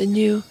despise in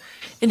you,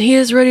 and He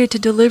is ready to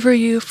deliver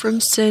you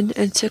from sin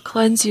and to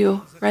cleanse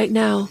you right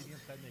now.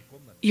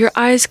 Your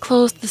eyes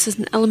closed, this is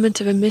an element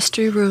of a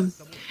mystery room.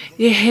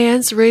 Your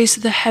hands raised to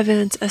the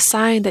heavens, a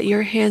sign that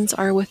your hands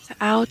are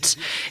without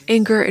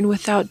anger and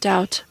without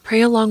doubt.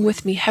 Pray along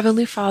with me.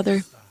 Heavenly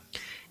Father,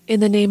 in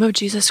the name of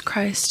Jesus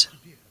Christ,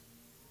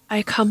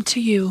 I come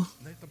to you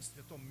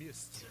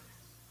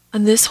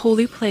on this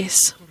holy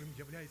place,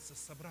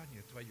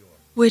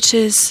 which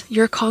is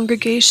your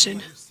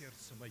congregation.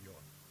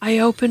 I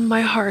open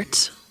my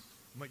heart,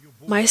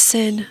 my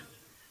sin,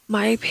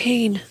 my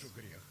pain.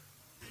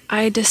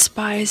 I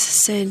despise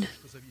sin.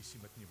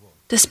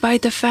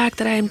 Despite the fact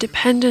that I am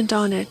dependent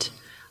on it,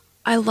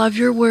 I love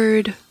your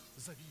word.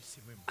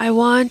 I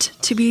want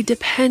to be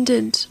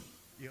dependent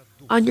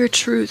on your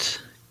truth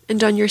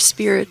and on your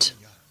spirit.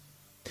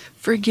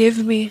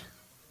 Forgive me,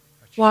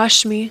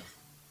 wash me,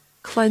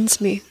 cleanse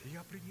me.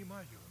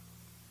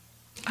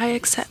 I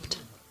accept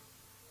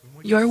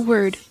your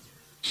word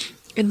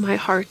in my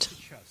heart.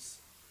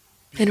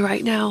 And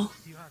right now,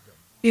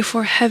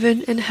 before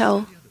heaven and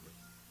hell,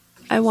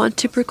 I want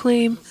to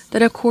proclaim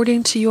that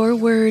according to your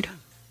word,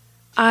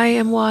 I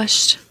am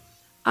washed,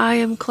 I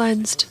am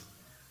cleansed,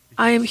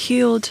 I am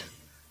healed,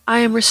 I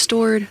am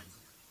restored,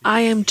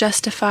 I am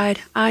justified,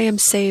 I am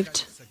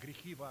saved.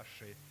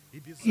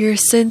 Your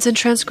sins and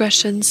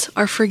transgressions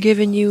are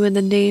forgiven you in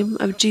the name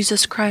of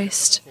Jesus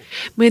Christ.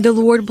 May the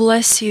Lord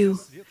bless you.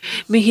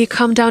 May He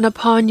come down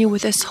upon you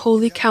with His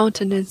holy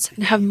countenance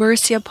and have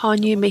mercy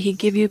upon you. May He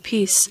give you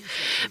peace.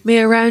 May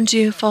around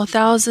you fall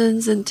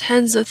thousands and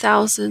tens of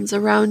thousands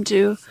around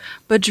you,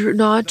 but do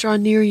not draw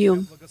near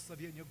you.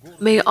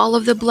 May all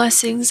of the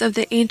blessings of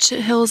the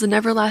ancient hills and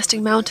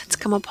everlasting mountains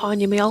come upon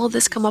you. May all of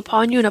this come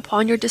upon you and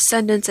upon your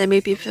descendants, and may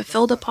be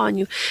fulfilled upon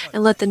you.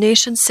 And let the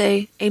nations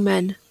say,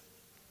 Amen.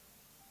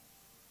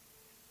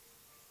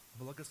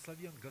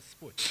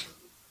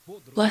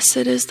 Blessed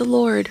is the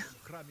Lord,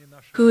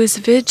 who is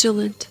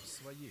vigilant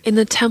in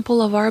the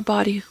temple of our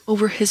body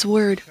over His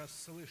word.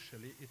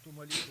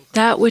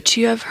 That which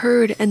you have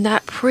heard and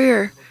that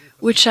prayer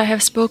which I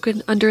have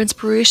spoken under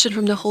inspiration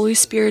from the Holy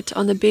Spirit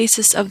on the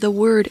basis of the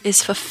word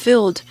is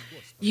fulfilled.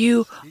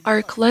 You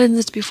are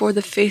cleansed before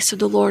the face of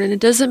the Lord. And it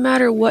doesn't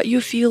matter what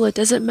you feel. It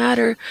doesn't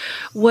matter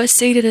what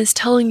Satan is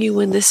telling you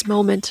in this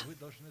moment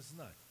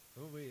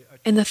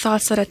and the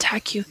thoughts that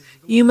attack you.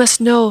 You must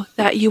know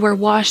that you are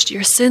washed.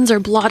 Your sins are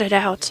blotted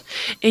out.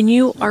 And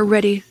you are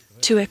ready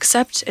to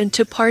accept and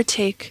to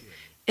partake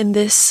in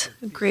this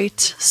great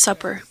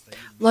supper.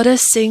 Let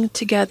us sing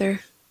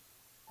together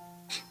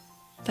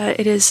that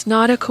it is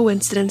not a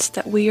coincidence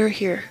that we are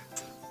here.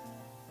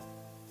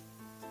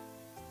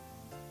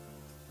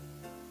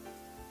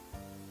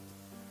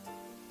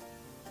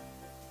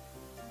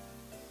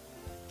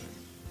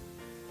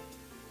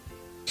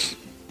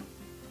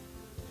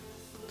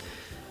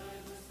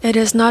 It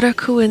is not a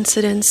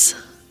coincidence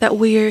that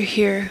we are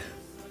here.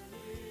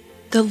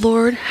 The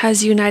Lord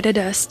has united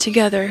us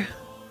together.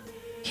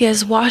 He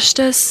has washed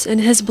us in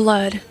His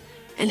blood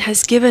and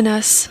has given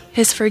us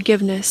His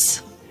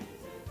forgiveness.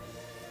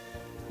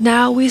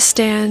 Now we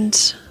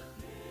stand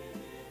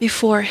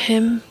before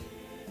Him,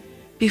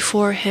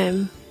 before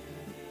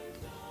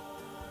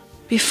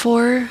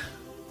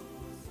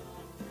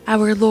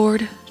our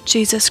Lord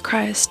Jesus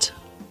Christ.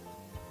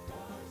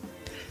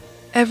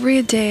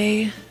 Every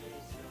day,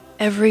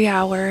 every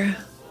hour,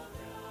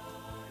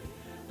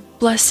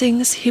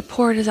 blessings He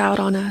pours out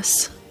on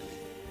us.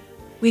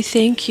 We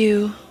thank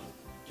you,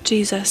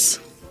 Jesus.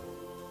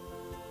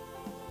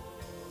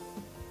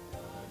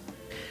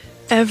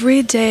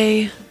 Every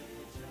day,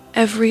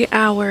 every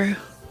hour,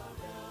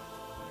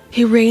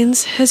 He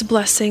rains His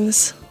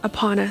blessings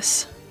upon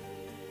us.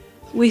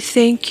 We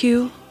thank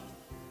you,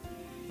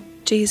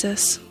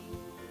 Jesus.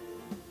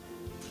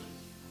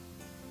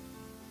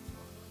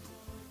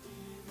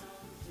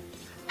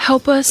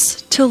 Help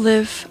us to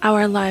live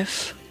our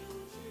life,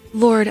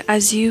 Lord,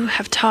 as you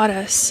have taught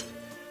us,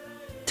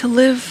 to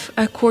live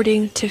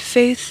according to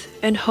faith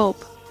and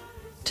hope,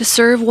 to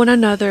serve one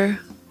another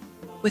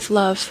with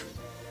love.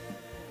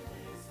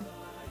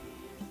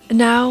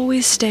 Now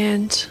we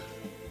stand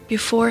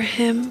before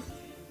Him,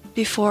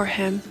 before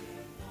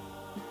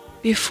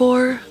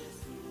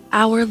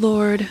our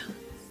Lord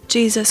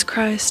Jesus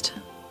Christ.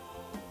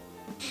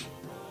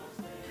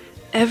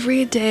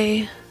 Every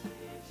day,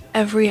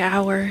 every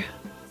hour,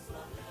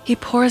 He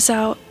pours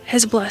out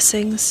His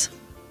blessings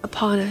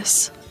upon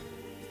us.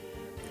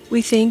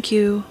 We thank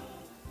you,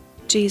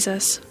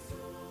 Jesus.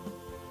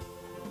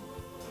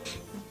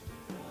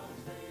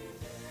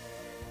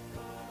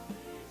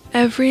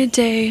 Every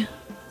day,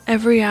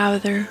 every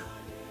hour,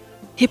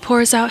 He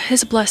pours out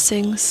His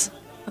blessings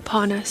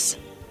upon us.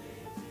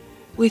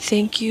 We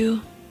thank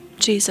you,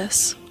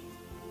 Jesus.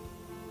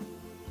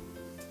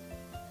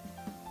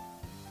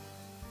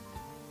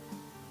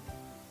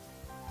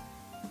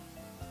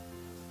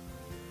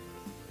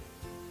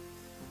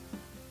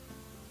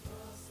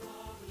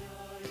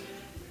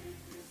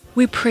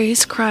 We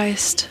praise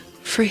Christ,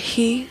 for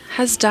He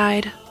has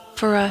died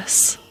for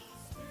us.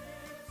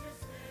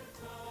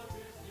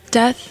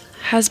 Death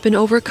has been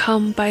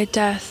overcome by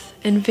death,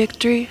 and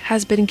victory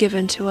has been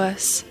given to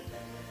us.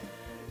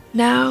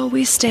 Now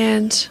we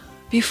stand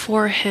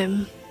before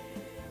Him,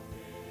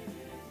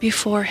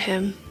 before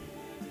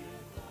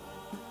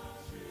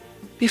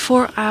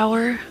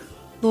our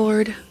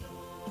Lord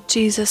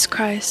Jesus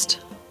Christ.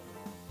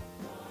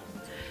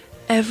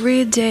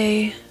 Every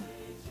day,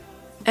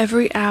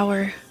 every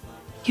hour,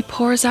 He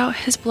pours out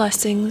His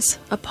blessings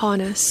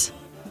upon us.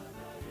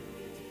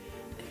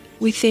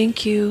 We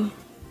thank you,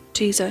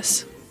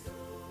 Jesus.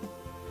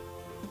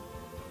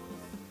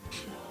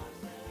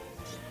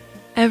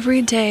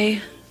 Every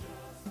day,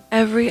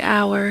 every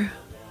hour,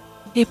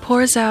 He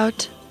pours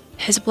out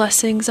His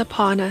blessings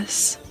upon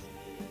us.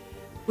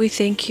 We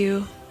thank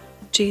you,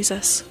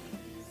 Jesus.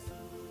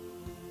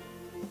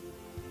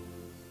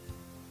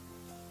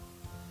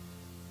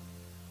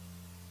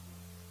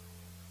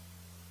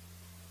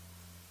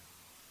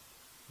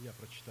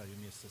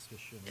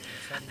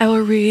 I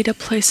will read a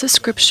place of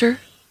scripture,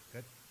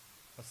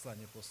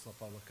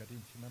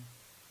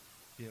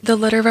 the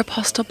letter of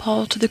Apostle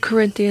Paul to the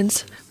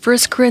Corinthians, 1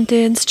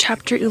 Corinthians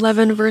chapter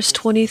 11, verse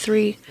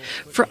 23.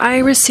 For I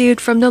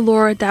received from the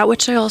Lord that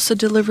which I also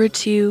delivered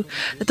to you,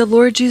 that the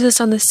Lord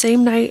Jesus on the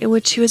same night in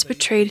which He was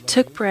betrayed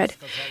took bread,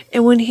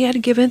 and when He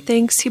had given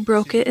thanks, He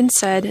broke it and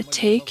said,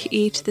 Take,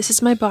 eat, this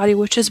is my body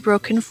which is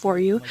broken for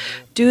you.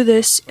 Do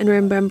this in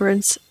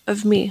remembrance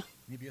of me.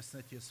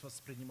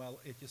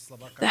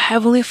 The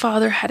Heavenly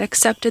Father had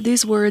accepted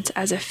these words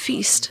as a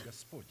feast,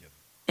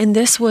 and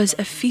this was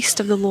a feast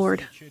of the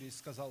Lord.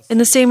 In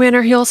the same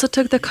manner, He also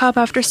took the cup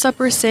after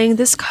supper, saying,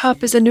 This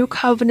cup is a new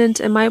covenant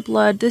in my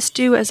blood. This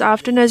do as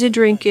often as you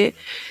drink it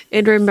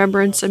in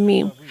remembrance of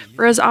me.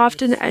 For as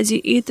often as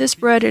you eat this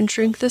bread and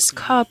drink this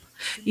cup,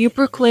 you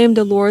proclaim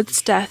the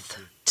Lord's death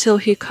till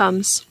He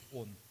comes.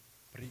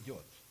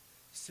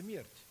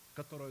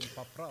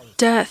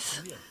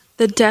 Death,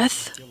 the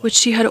death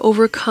which He had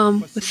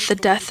overcome with the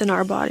death in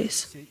our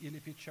bodies.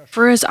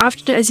 For as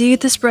often as you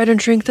eat this bread and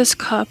drink this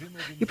cup,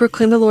 you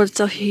proclaim the Lord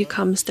till He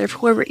comes. Therefore,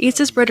 whoever eats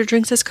this bread or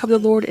drinks this cup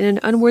of the Lord in an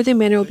unworthy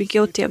manner will be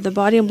guilty of the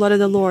body and blood of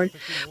the Lord.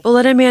 But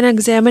let a man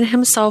examine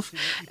himself,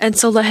 and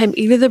so let him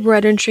eat of the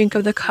bread and drink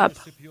of the cup.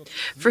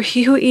 For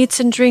he who eats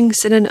and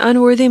drinks in an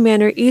unworthy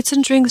manner eats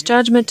and drinks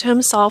judgment to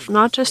himself,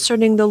 not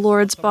discerning the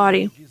Lord's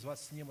body.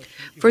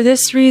 For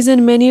this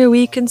reason many are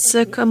weak and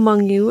sick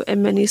among you,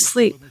 and many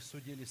sleep.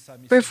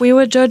 For if we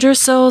would judge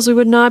ourselves, we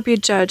would not be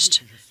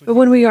judged. But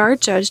when we are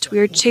judged, we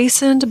are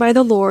chastened by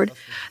the Lord,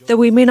 that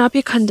we may not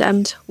be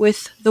condemned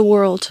with the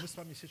world.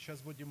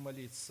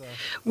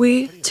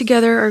 We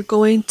together are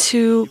going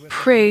to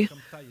pray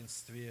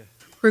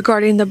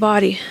regarding the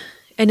body.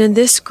 And in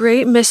this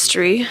great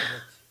mystery,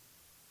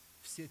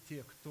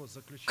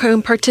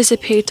 can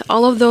participate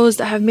all of those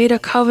that have made a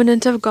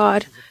covenant of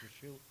God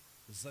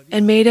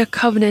and made a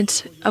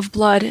covenant of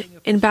blood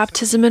in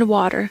baptism in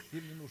water.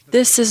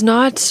 This is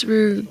not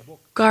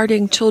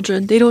regarding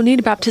children. They don't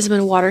need baptism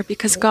in water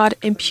because God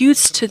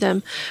imputes to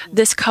them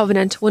this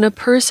covenant. When a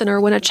person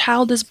or when a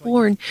child is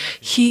born,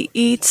 he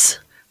eats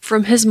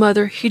from his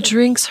mother, he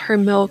drinks her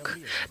milk,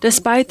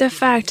 despite the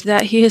fact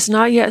that he is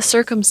not yet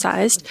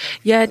circumcised,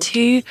 yet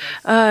he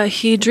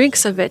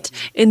drinks of it.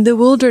 In the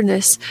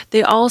wilderness,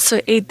 they also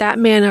ate that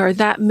manna or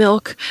that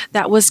milk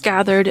that was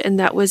gathered and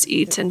that was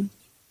eaten.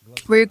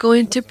 We're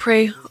going to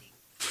pray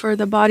for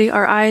the body,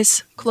 our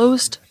eyes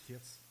closed.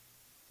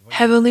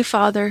 Heavenly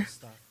Father,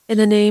 in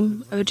the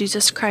name of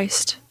Jesus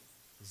Christ,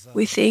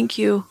 we thank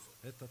you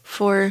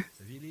for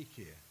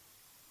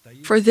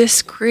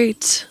this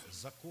great,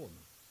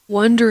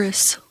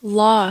 wondrous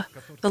law,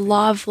 the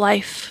law of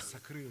life,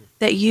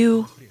 that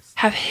you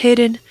have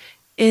hidden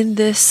in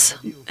this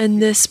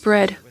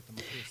bread.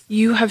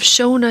 You have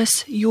shown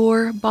us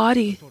your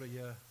body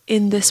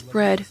in this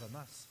bread,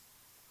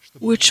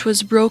 which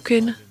was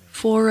broken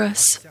for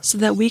us, so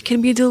that we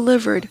can be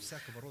delivered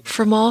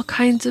from all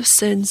kinds of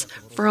sins,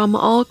 from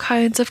all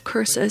kinds of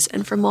curses,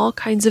 and from all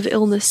kinds of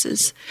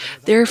illnesses.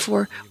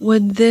 Therefore,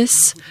 when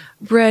this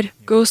bread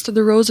goes through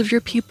the rows of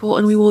your people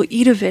and we will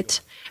eat of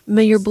it,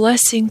 may your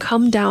blessing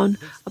come down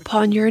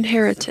upon your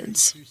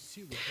inheritance.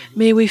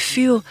 May we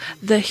feel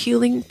the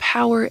healing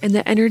power and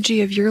the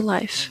energy of your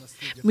life.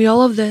 May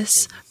all of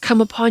this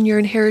come upon your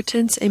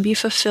inheritance and be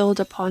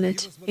fulfilled upon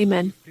it.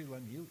 Amen.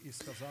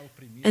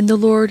 And the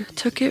Lord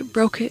took it,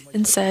 broke it,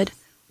 and said,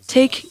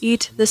 Take,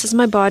 eat, this is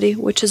my body,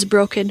 which is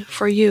broken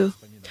for you.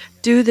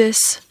 Do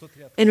this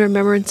in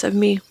remembrance of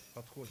me.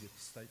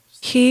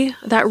 He,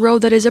 that row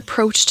that is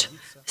approached,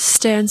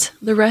 stands,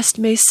 the rest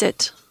may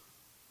sit.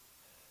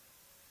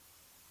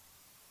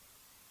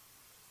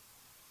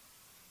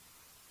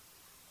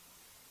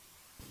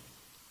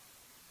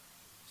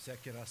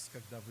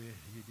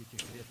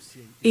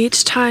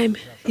 Each time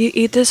you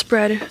eat this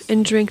bread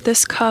and drink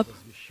this cup,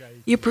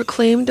 you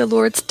proclaim the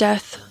Lord's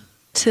death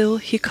till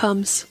He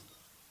comes.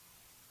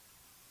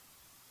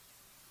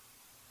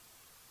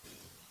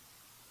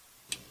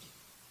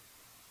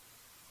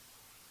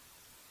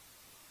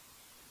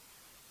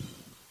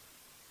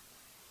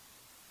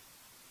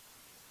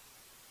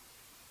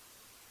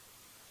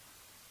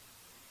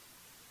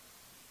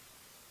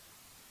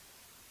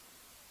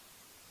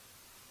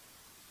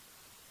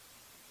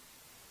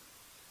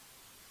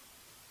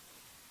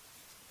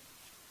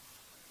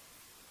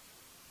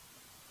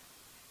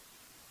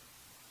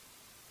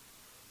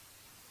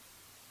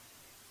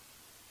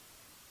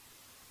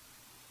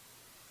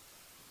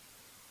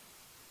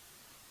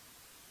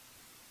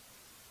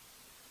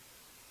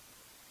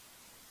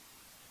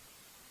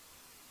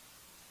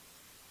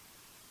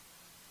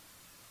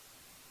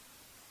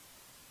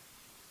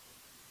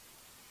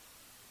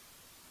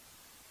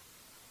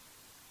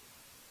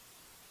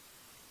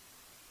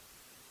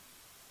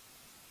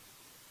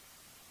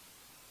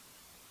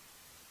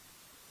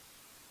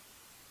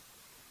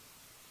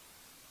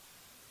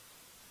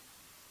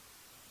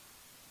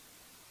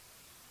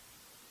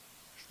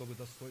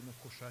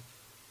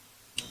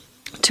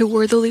 To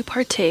worthily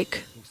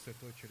partake,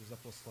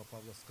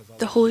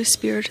 the Holy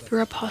Spirit,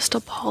 through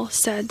Apostle Paul,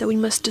 said that we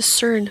must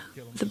discern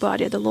the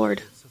body of the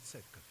Lord.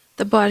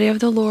 The body of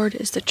the Lord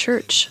is the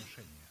church,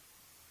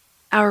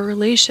 our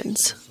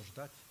relations.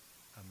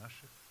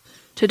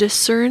 To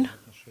discern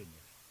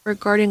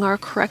regarding our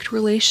correct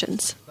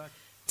relations.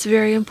 It's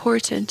very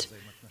important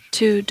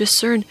to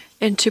discern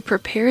and to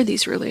prepare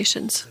these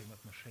relations,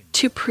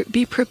 to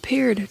be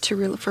prepared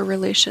for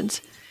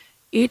relations.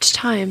 Each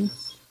time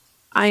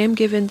I am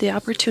given the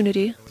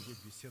opportunity,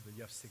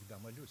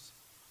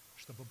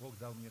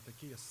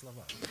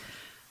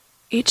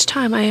 each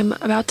time I am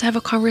about to have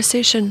a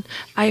conversation,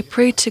 I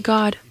pray to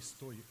God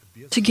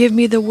to give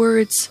me the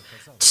words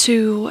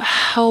to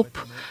help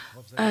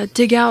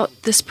dig out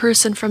this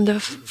person from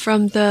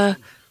the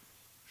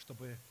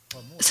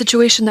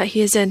situation that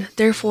he is in.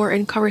 Therefore,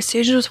 in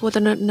conversations with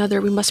one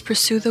another, we must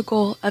pursue the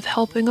goal of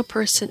helping a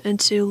person and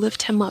to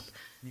lift him up.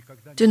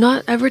 Do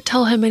not ever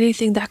tell him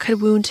anything that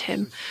could wound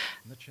him.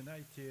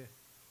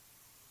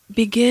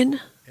 Begin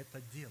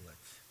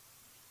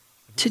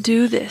to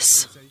do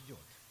this.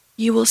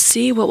 You will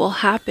see what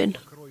will happen.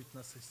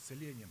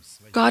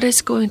 God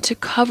is going to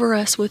cover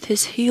us with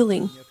His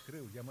healing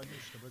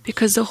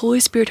because the Holy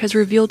Spirit has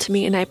revealed to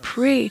me, and I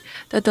pray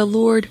that the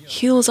Lord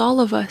heals all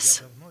of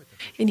us.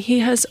 And He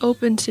has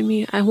opened to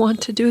me. I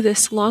want to do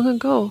this long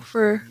ago,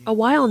 for a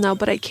while now,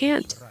 but I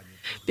can't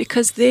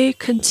because they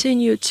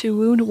continue to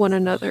wound one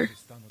another,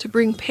 to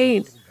bring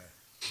pain.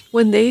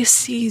 When they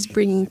cease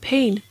bringing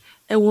pain,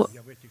 and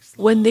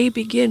when they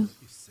begin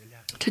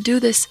to do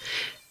this,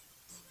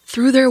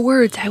 through their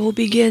words, I will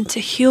begin to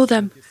heal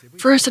them.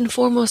 First and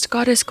foremost,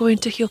 God is going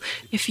to heal.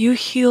 If you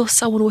heal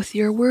someone with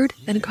your word,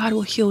 then God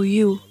will heal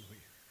you.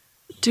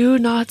 Do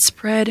not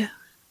spread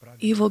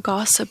evil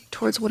gossip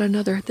towards one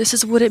another. This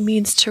is what it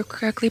means to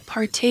correctly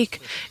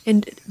partake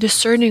in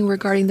discerning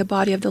regarding the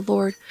body of the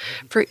Lord.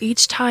 For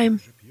each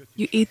time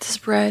you eat this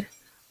bread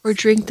or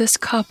drink this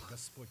cup,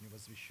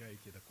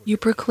 you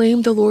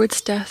proclaim the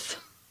Lord's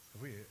death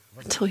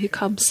until He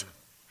comes.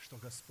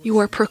 You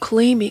are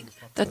proclaiming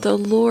that the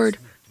Lord,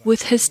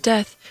 with His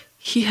death,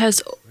 He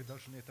has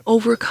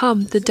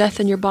overcome the death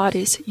in your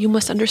bodies. You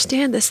must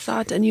understand this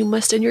thought, and you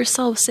must in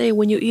yourself say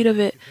when you eat of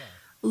it,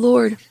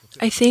 Lord,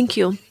 I thank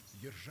you.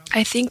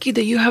 I thank you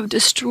that you have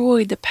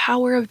destroyed the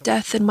power of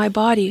death in my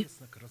body,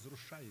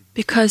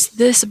 because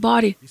this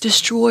body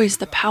destroys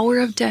the power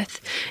of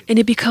death and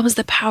it becomes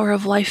the power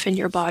of life in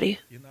your body.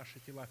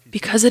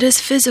 Because it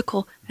is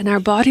physical and our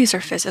bodies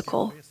are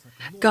physical,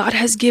 God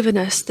has given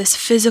us this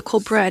physical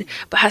bread,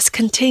 but has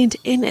contained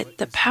in it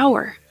the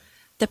power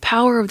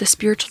of the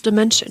spiritual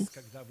dimension.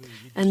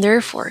 And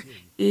therefore,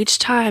 each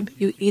time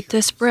you eat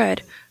this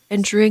bread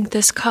and drink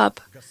this cup,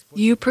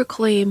 you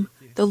proclaim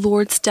the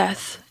Lord's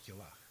death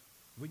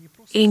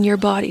in your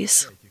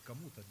bodies.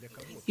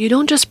 You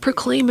don't just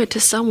proclaim it to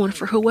someone,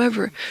 for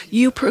whoever.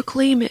 You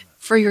proclaim it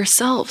for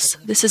yourselves.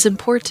 This is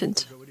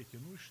important.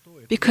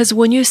 Because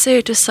when you say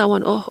it to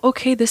someone, oh,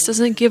 okay, this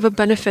doesn't give a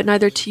benefit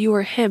neither to you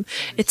or him.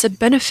 It's a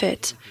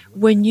benefit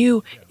when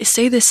you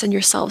say this in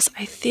yourselves.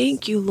 I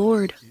thank you,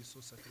 Lord,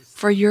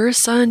 for your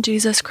Son,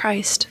 Jesus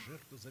Christ,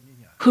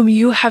 whom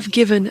you have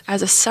given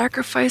as a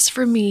sacrifice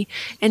for me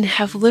and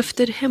have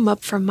lifted Him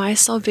up for my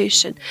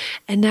salvation.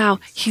 And now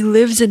He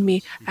lives in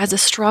me as a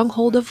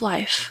stronghold of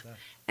life.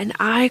 And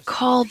I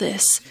call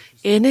this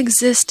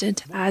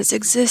inexistent as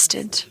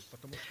existent.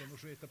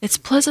 It's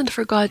pleasant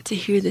for God to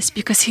hear this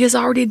because He has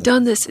already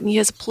done this and He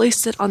has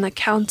placed it on the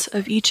account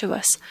of each of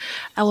us.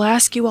 I will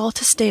ask you all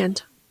to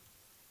stand.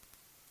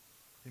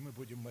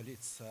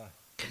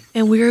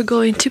 And we are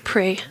going to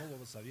pray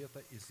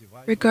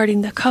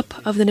regarding the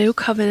cup of the new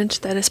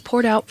covenant that is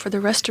poured out for the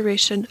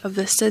restoration of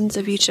the sins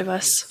of each of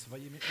us.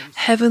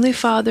 Heavenly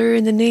Father,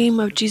 in the name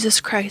of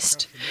Jesus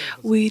Christ,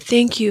 we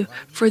thank you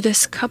for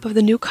this cup of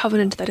the new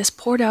covenant that is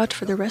poured out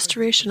for the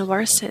restoration of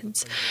our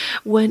sins.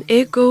 When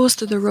it goes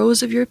through the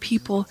rows of your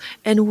people,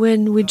 and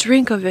when we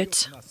drink of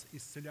it,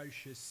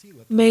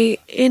 may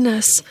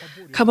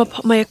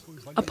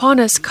upon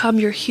us come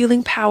your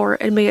healing power,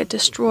 and may it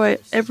destroy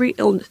every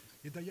illness.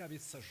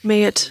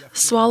 May it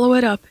swallow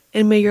it up,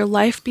 and may your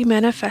life be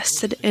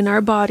manifested in our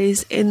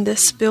bodies in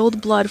this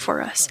spilled blood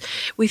for us.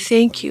 We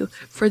thank you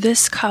for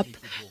this cup,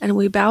 and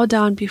we bow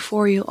down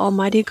before you,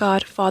 Almighty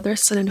God, Father,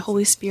 Son, and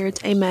Holy Spirit.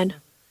 Amen.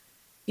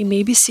 You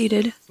may be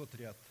seated.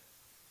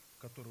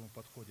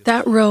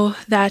 That row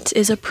that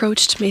is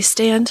approached may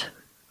stand.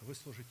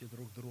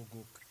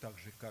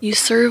 You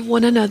serve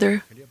one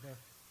another,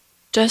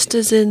 just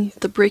as in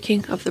the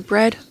breaking of the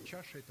bread.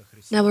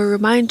 Now we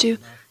remind you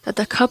that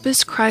the cup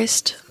is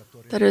Christ,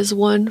 that is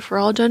one for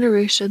all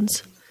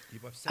generations,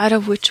 out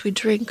of which we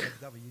drink.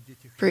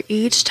 For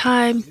each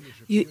time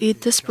you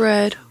eat this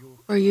bread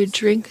or you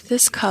drink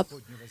this cup,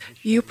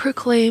 you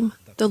proclaim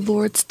the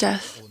Lord's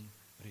death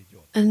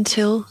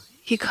until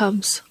He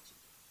comes.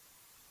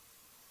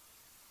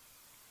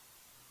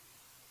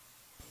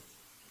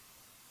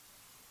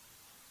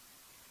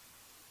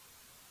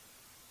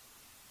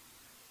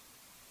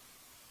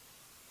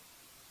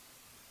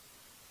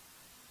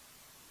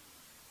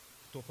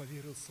 Кто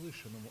поверил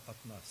слышанному от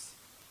нас,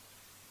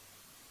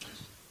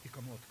 и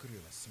кому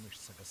открылась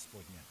мышца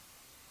Господня.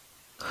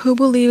 Who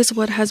believes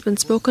what has been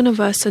spoken of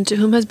us, and to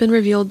whom has been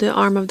revealed the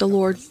arm of the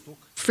Lord?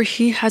 For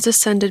He has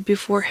ascended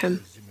before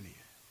Him,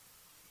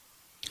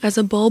 as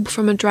a bulb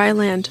from a dry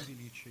land.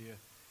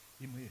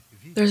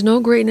 There is no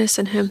greatness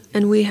in Him,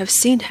 and we have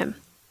seen Him,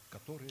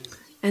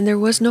 and there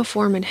was no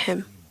form in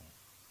Him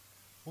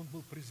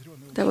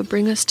that would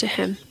bring us to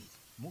Him.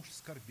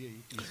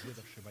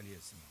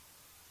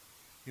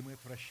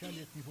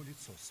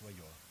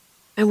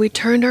 And we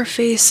turned our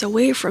face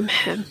away from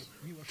Him.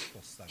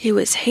 He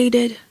was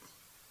hated,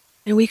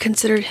 and we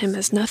considered Him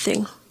as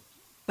nothing.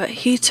 But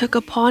He took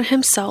upon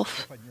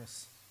Himself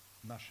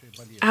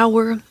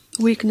our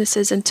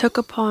weaknesses and took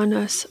upon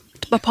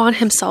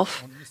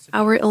Himself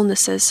our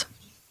illnesses.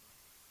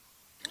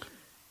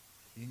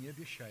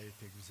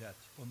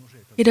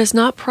 He does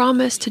not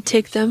promise to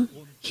take them.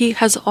 He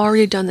has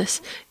already done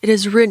this. It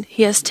is written,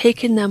 He has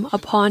taken them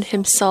upon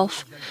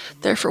Himself.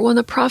 Therefore, when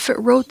the prophet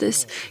wrote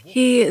this,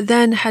 he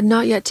then had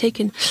not yet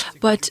taken,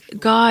 but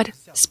God,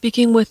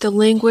 speaking with the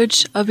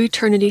language of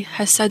eternity,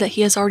 has said that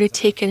He has already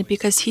taken,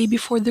 because He,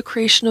 before the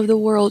creation of the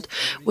world,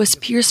 was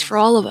pierced for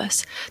all of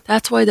us.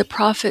 That's why the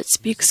prophet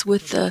speaks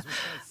with the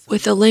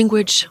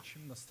language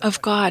of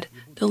God,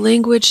 the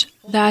language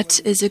that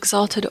is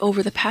exalted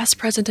over the past,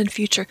 present, and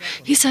future.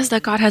 He says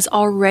that God has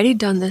already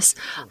done this,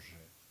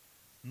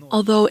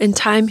 although in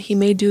time He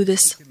may do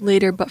this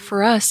later, but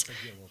for us,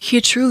 He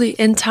truly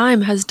in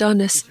time has done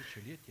this.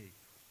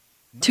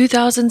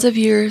 2,000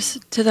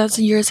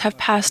 years have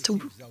passed.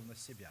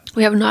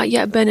 We have not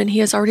yet been, and He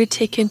has already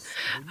taken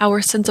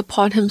our sins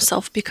upon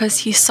Himself, because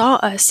He saw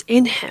us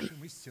in Him.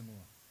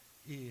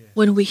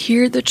 When we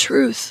hear the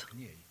truth,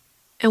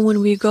 and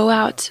when we go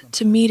out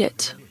to meet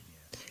it,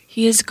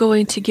 He is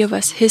going to give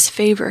us His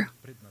favor.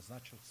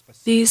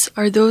 These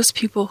are those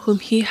people whom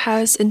He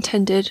has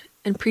intended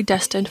and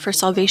predestined for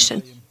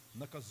salvation.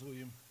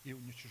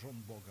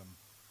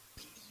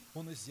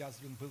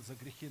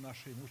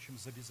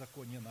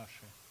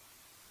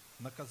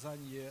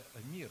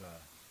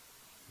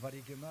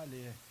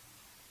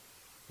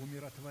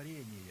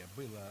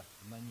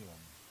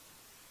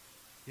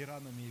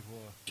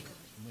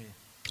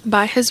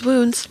 By His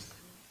wounds,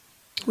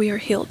 we are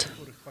healed.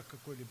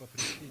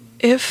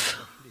 If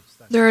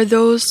there are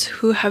those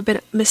who have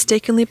been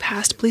mistakenly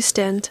passed, please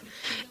stand.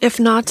 If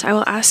not, I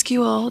will ask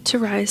you all to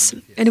rise,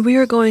 and we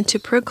are going to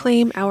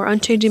proclaim our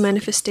unchanging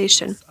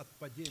manifestation.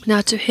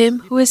 Now to Him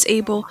who is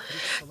able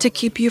to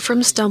keep you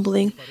from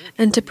stumbling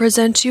and to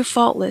present you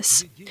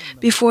faultless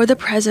before the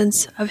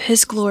presence of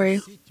His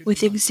glory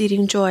with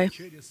exceeding joy.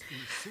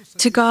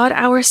 To God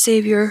our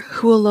Savior,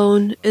 who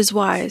alone is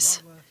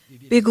wise,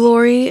 be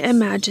glory and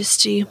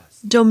majesty,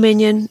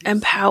 dominion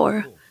and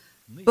power,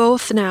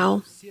 both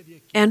now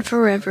and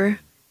forever.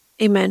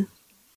 Amen.